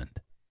McFarland.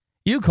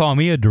 You Call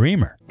Me a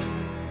Dreamer.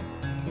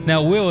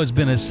 Now, Will has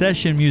been a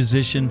session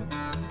musician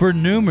for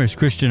numerous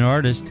Christian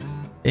artists,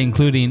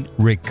 including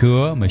Rick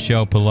Kua,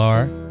 Michelle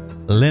Pillar,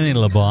 Lenny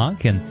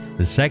LeBlanc, and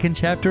the Second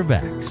Chapter of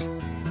Acts,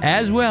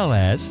 as well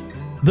as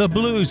The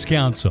Blues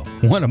Council,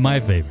 one of my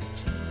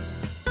favorites.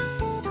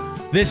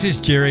 This is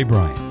Jerry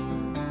Bryant.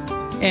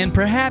 And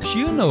perhaps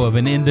you know of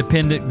an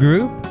independent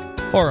group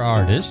or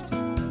artist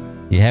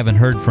you haven't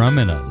heard from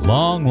in a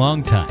long,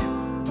 long time,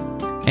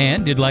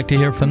 and you'd like to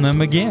hear from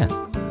them again.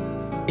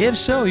 If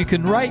so, you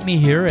can write me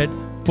here at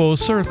Full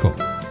Circle.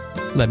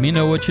 Let me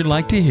know what you'd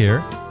like to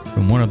hear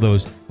from one of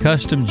those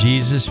custom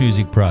Jesus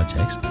music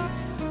projects.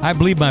 I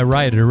believe my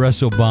writer,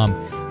 Russell Baum,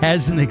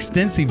 has an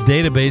extensive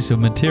database of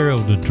material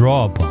to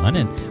draw upon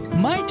and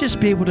might just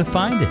be able to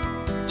find it.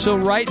 So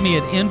write me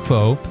at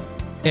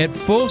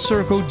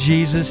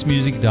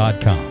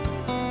info@fullcirclejesusmusic.com.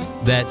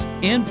 That's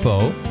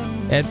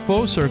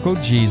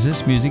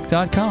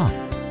info@fullcirclejesusmusic.com.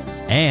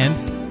 And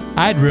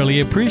I'd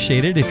really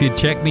appreciate it if you'd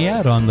check me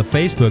out on the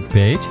Facebook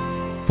page,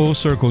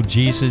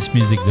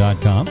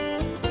 fullcirclejesusmusic.com.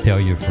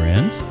 Tell your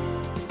friends.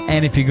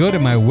 And if you go to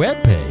my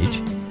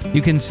webpage,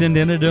 you can send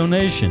in a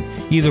donation,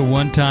 either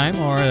one time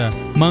or on a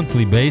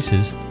monthly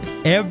basis.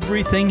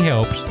 Everything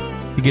helps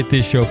to get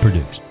this show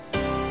produced.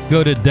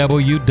 Go to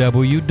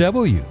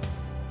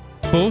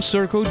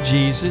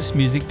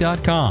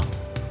www.fullcirclejesusmusic.com.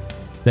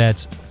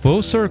 That's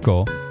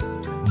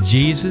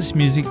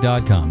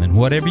fullcirclejesusmusic.com. And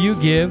whatever you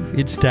give,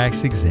 it's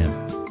tax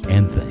exempt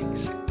and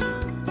thanks.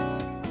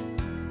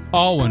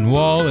 Alwyn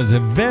Wall is a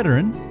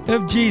veteran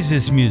of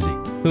Jesus music,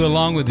 who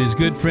along with his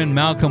good friend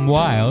Malcolm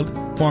Wild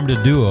formed a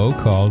duo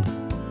called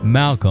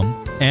Malcolm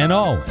and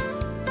Alwyn.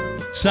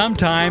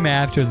 Sometime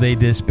after they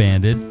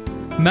disbanded,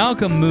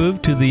 Malcolm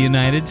moved to the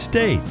United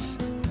States.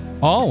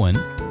 Alwyn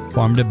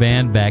formed a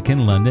band back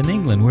in London,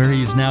 England, where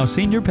he is now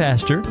senior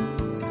pastor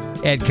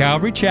at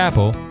Calvary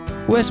Chapel,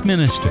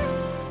 Westminster.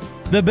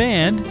 The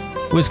band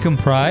was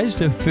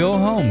comprised of Phil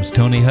Holmes,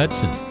 Tony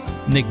Hudson,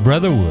 Nick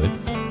Brotherwood,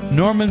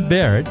 Norman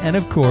Barrett, and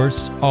of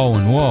course,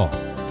 Alwyn Wall.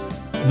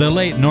 The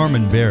late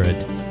Norman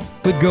Barrett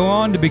would go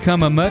on to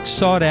become a much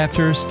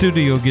sought-after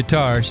studio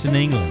guitarist in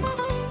England,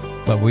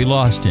 but we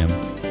lost him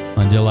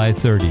on July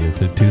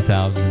 30th of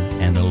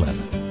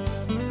 2011.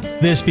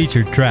 This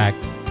featured track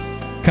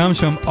comes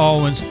from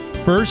Alwyn's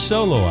first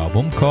solo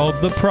album called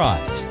The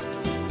Prize,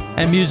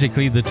 and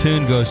musically the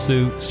tune goes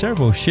through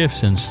several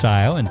shifts in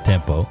style and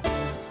tempo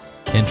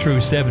in true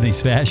 70s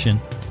fashion,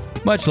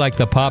 much like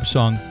the pop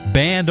song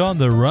Band on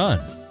the Run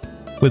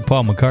with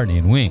Paul McCartney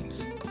and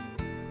Wings.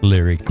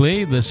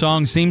 Lyrically, the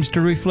song seems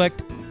to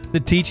reflect the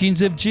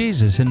teachings of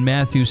Jesus in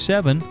Matthew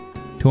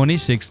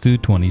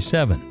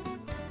 7:26-27.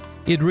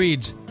 It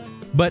reads,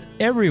 "But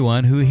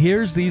everyone who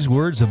hears these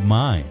words of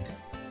mine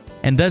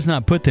and does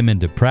not put them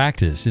into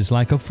practice is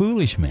like a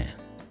foolish man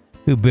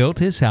who built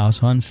his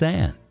house on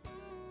sand.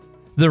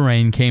 The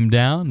rain came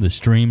down, the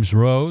streams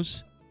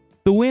rose,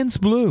 the winds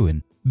blew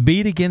and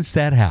beat against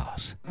that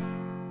house,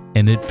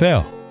 and it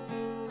fell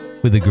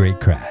with a great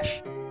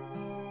crash."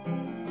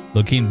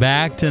 Looking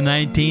back to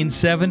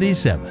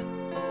 1977,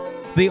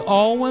 the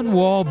Alwyn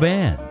Wall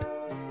Band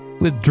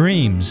with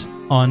Dreams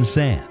on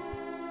Sand.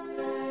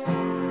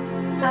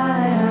 I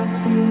have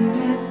seen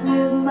it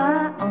with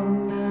my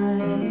own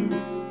eyes.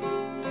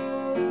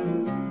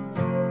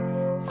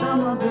 Some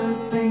of the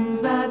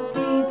things that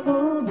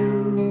people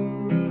do,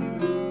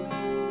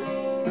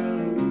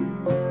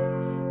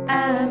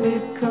 and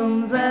it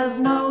comes as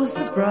no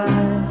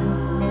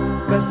surprise,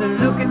 'cause they're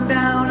looking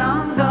down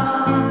on God.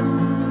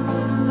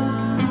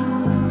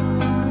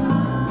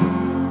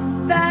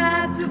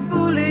 That's a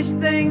foolish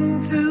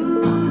thing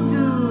to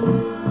do.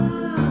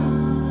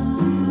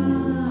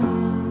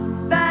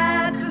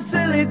 That's a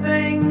silly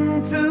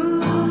thing to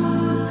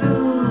do.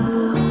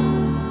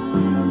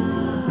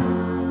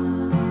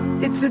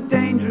 It's a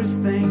dangerous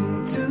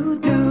thing to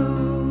do.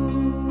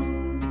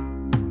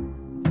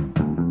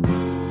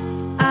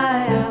 I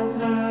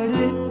have heard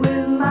it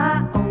with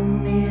my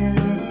own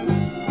ears.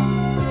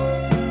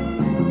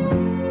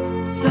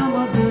 Some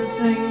of the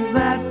things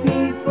that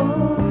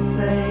people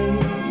say,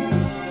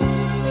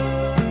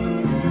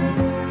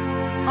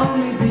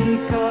 only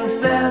because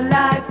their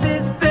life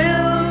is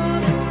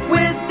filled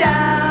with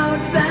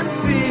doubts and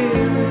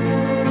fears.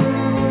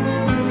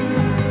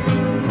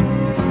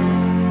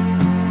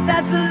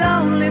 That's a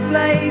lonely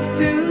place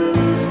to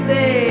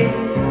stay.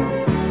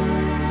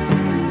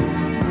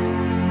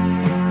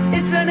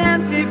 It's an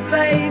empty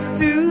place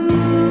to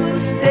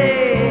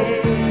stay.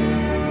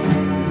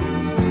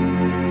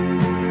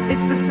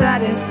 It's the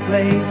saddest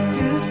place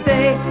to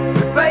stay.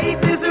 But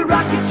faith is a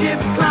rocket ship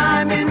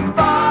climbing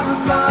far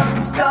above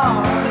the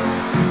stars,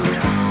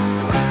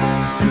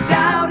 and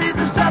doubt is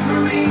a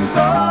submarine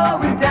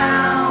going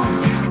down.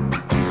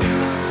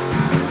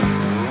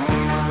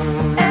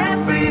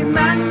 Every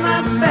man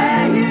must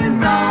bear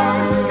his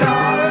own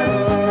scars,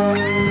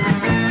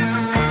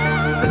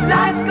 but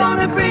life's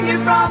gonna bring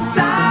it from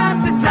time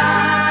to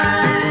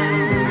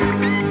time,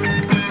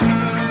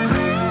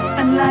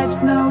 and life's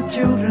no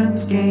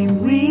children's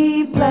game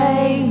we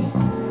play.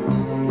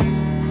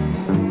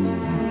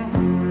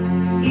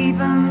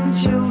 Even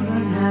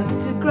children have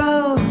to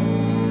grow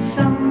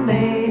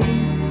someday.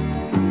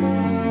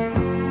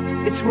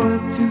 It's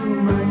worth too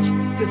much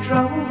to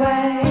throw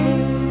away.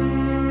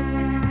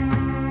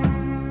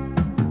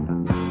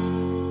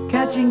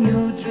 Catching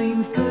your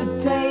dreams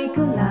could take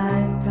a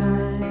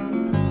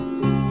lifetime,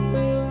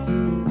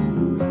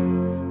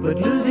 but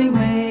losing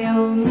may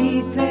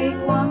only take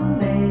one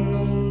day.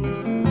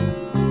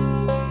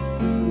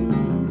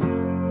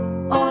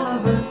 All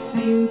of us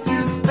seem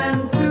to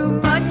spend too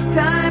much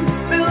time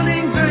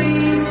building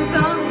dreams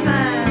on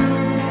sand,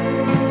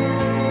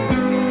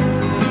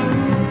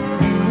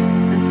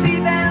 and see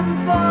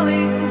them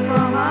falling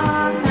from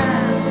our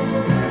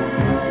hands,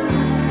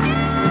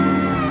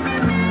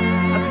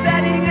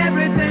 upsetting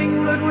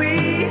everything that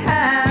we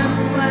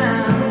have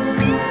planned.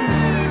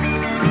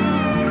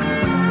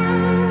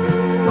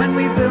 When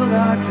we build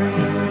our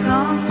dreams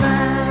on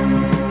sand.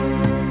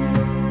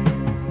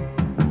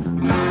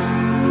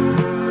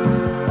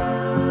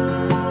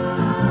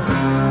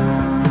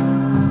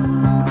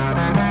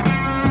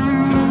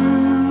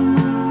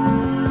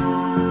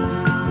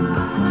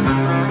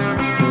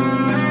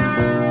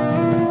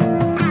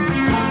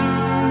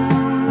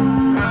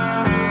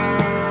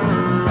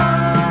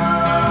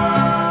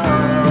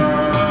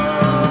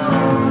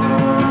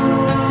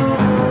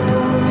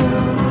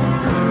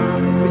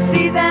 We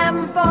see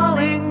them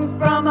falling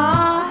from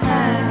our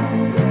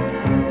hands,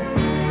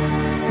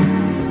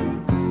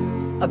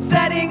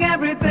 upsetting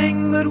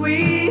everything that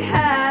we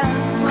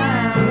have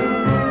planned.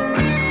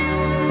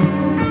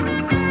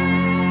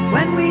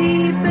 When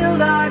we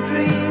build our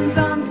dreams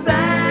on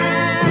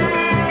sand,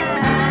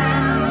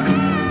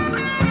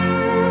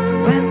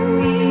 when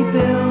we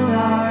build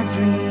our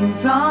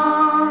dreams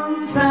on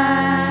sand.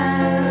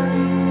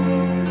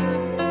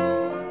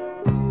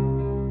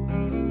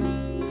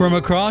 From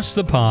across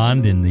the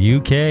pond in the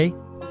UK,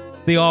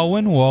 the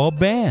Alwyn Wall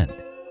Band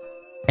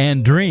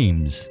and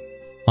Dreams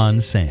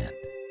on Sand.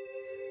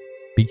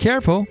 Be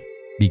careful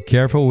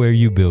where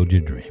you build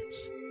your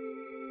dreams.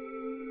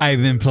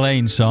 I've been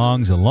playing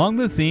songs along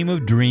the theme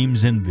of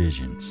dreams and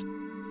visions.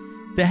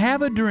 To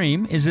have a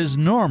dream is as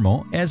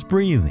normal as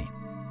breathing.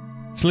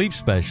 Sleep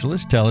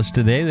specialists tell us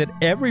today that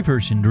every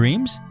person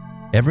dreams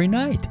every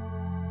night.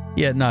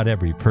 Yet not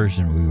every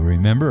person will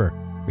remember or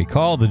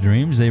recall the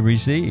dreams they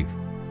receive.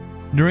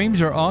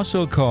 Dreams are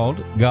also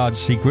called God's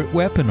secret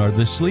weapon, or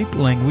the sleep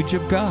language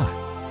of God.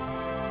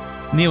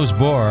 Niels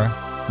Bohr,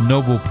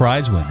 Nobel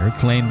Prize winner,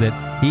 claimed that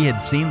he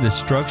had seen the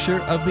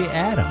structure of the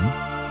atom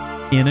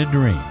in a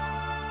dream.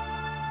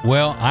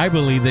 Well, I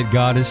believe that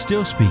God is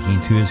still speaking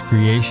to His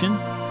creation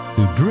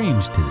through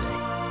dreams today.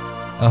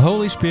 The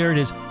Holy Spirit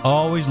is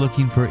always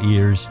looking for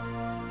ears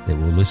that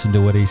will listen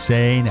to what He's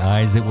saying,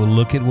 eyes that will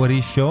look at what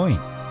He's showing,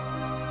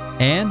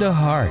 and a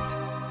heart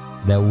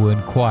that will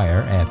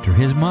inquire after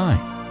His mind.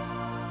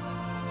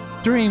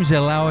 Dreams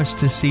allow us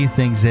to see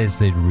things as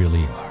they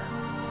really are,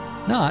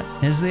 not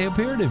as they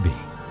appear to be.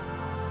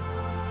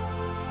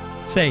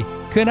 Say,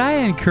 could I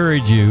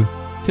encourage you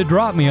to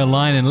drop me a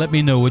line and let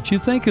me know what you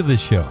think of the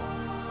show?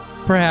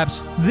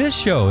 Perhaps this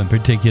show in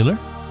particular.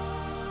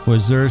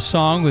 Was there a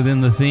song within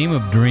the theme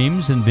of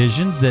dreams and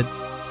visions that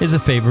is a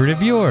favorite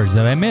of yours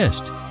that I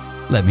missed?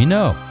 Let me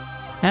know,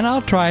 and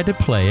I'll try to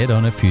play it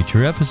on a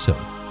future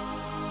episode.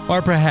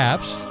 Or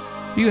perhaps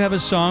you have a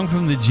song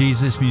from the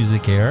Jesus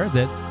music era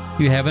that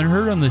you haven't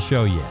heard on the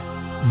show yet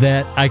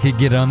that I could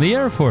get on the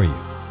air for you.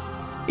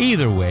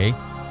 Either way,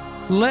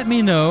 let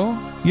me know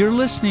you're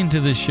listening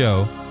to the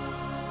show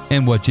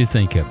and what you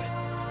think of it.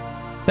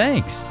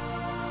 Thanks.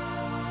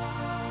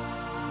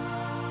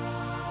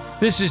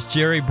 This is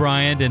Jerry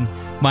Bryant, and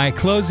my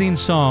closing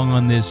song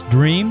on this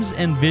Dreams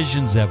and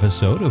Visions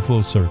episode of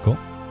Full Circle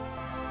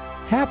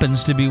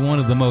happens to be one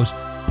of the most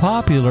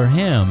popular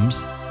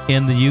hymns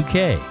in the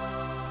UK.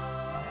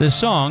 The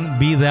song,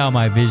 Be Thou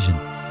My Vision,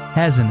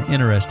 has an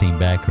interesting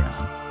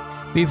background.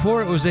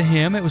 Before it was a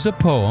hymn, it was a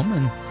poem,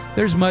 and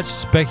there's much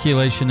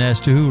speculation as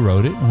to who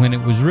wrote it and when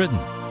it was written.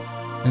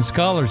 And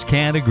scholars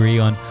can't agree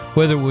on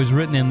whether it was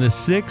written in the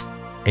 6th,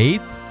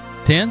 8th,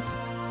 10th,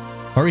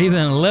 or even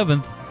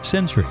 11th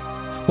century.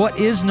 What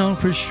is known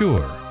for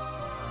sure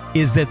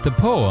is that the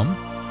poem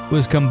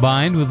was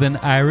combined with an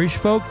Irish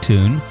folk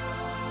tune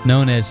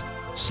known as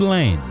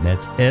Slane,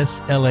 that's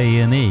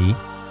S-L-A-N-E,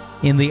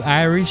 in the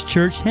Irish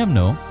church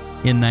hymnal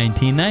in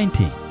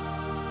 1919.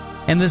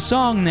 And the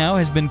song now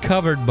has been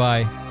covered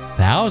by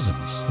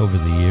thousands over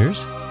the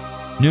years.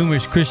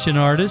 Numerous Christian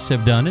artists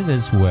have done it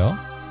as well.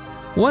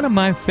 One of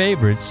my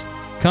favorites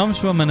comes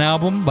from an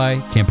album by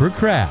Kemper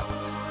Crabb,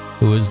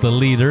 who is the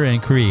leader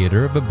and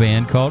creator of a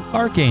band called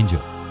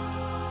Archangel.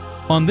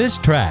 On this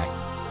track,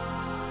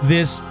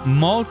 this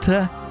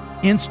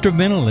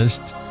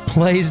multi-instrumentalist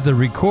plays the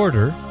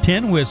recorder,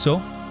 tin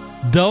whistle,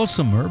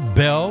 dulcimer,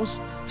 bells,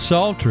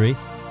 psaltery,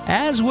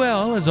 as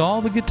well as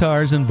all the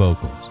guitars and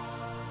vocals.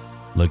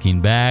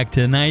 Looking back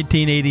to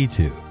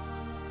 1982,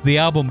 the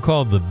album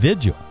called The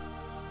Vigil.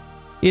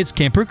 It's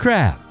Kemper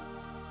Crabb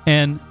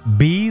and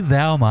Be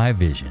Thou My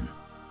Vision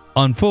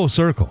on Full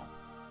Circle.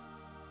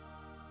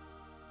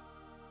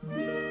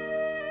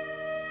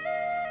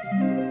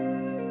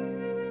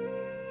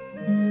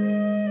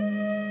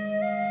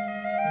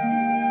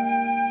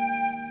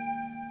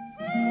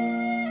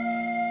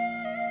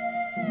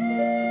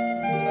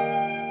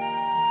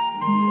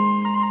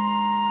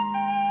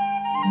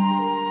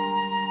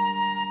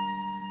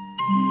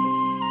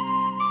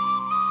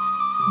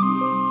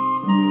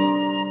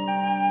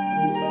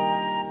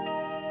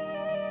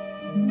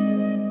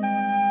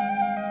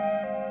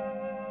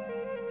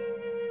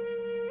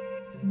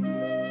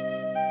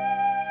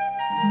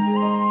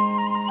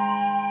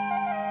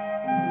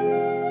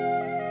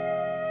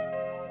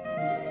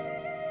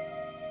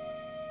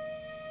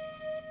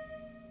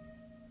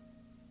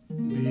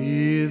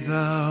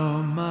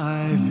 thou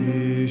my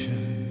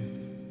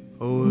vision,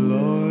 O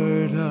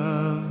Lord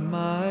of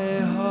my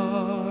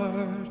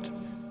heart.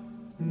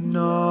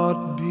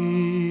 Naught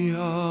be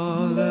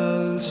all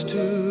else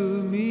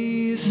to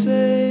me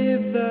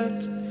save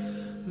that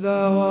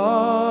thou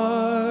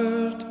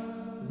art,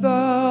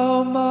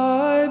 thou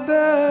my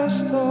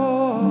best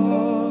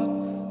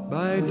thought,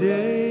 by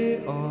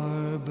day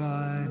or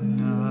by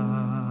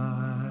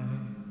night.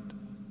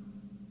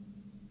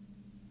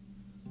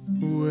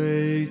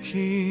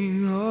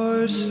 Waking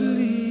or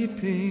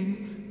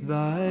sleeping,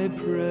 thy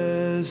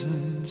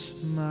presence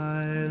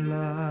my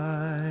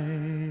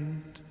light.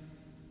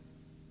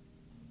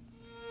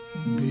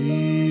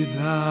 Be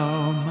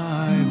thou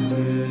my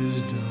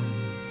wisdom,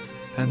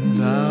 and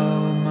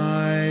thou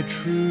my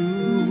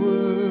true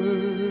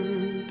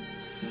word.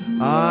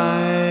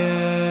 I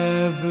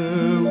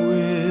ever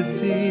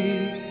with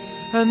thee,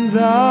 and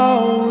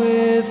thou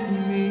with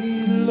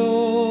me,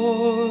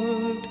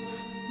 Lord.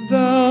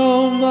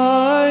 Thou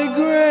my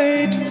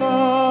great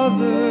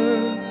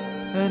Father,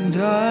 and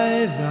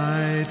I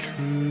thy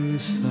true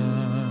Son.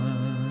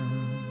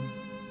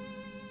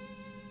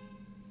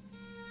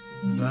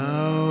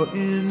 Thou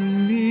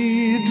in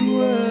me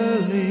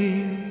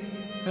dwelling,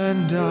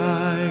 and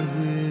I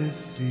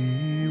with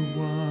thee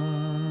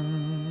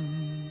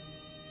one.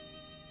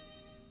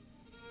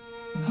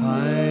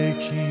 High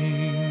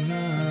King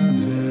of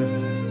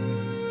heaven,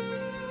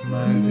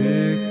 my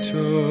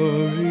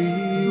victory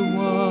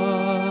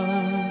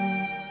won,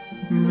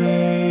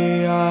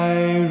 may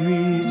I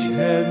reach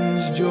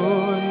heaven's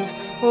joys,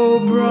 O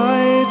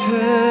bright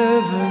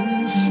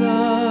heaven's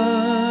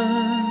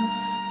sun.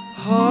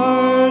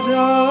 Heart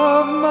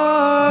of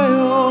my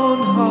own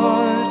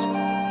heart,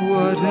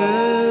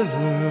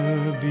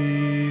 whatever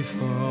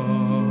befall,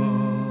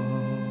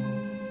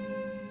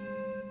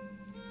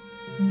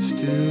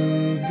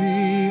 still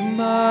be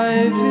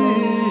my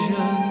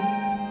vision,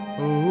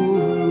 O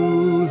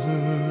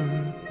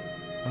ruler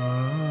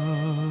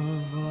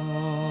of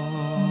all.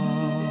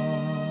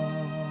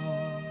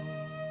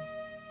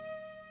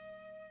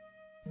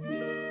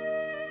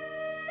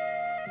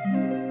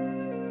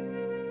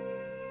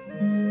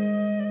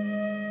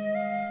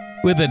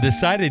 With a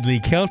decidedly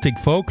Celtic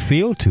folk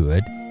feel to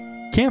it,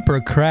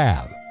 Kemper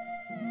Crab,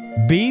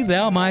 Be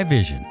Thou My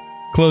Vision,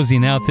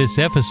 closing out this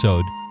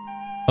episode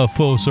of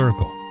Full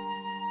Circle.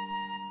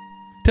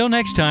 Till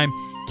next time,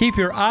 keep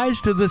your eyes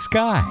to the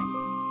sky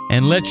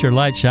and let your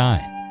light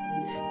shine.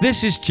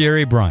 This is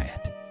Jerry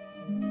Bryant.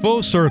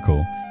 Full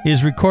Circle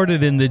is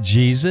recorded in the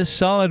Jesus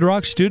Solid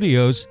Rock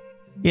Studios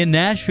in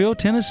Nashville,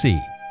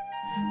 Tennessee.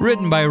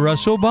 Written by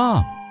Russell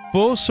Baum.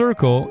 Full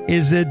Circle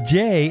is a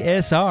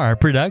JSR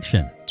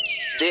production.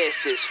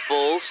 This is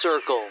Full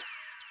Circle.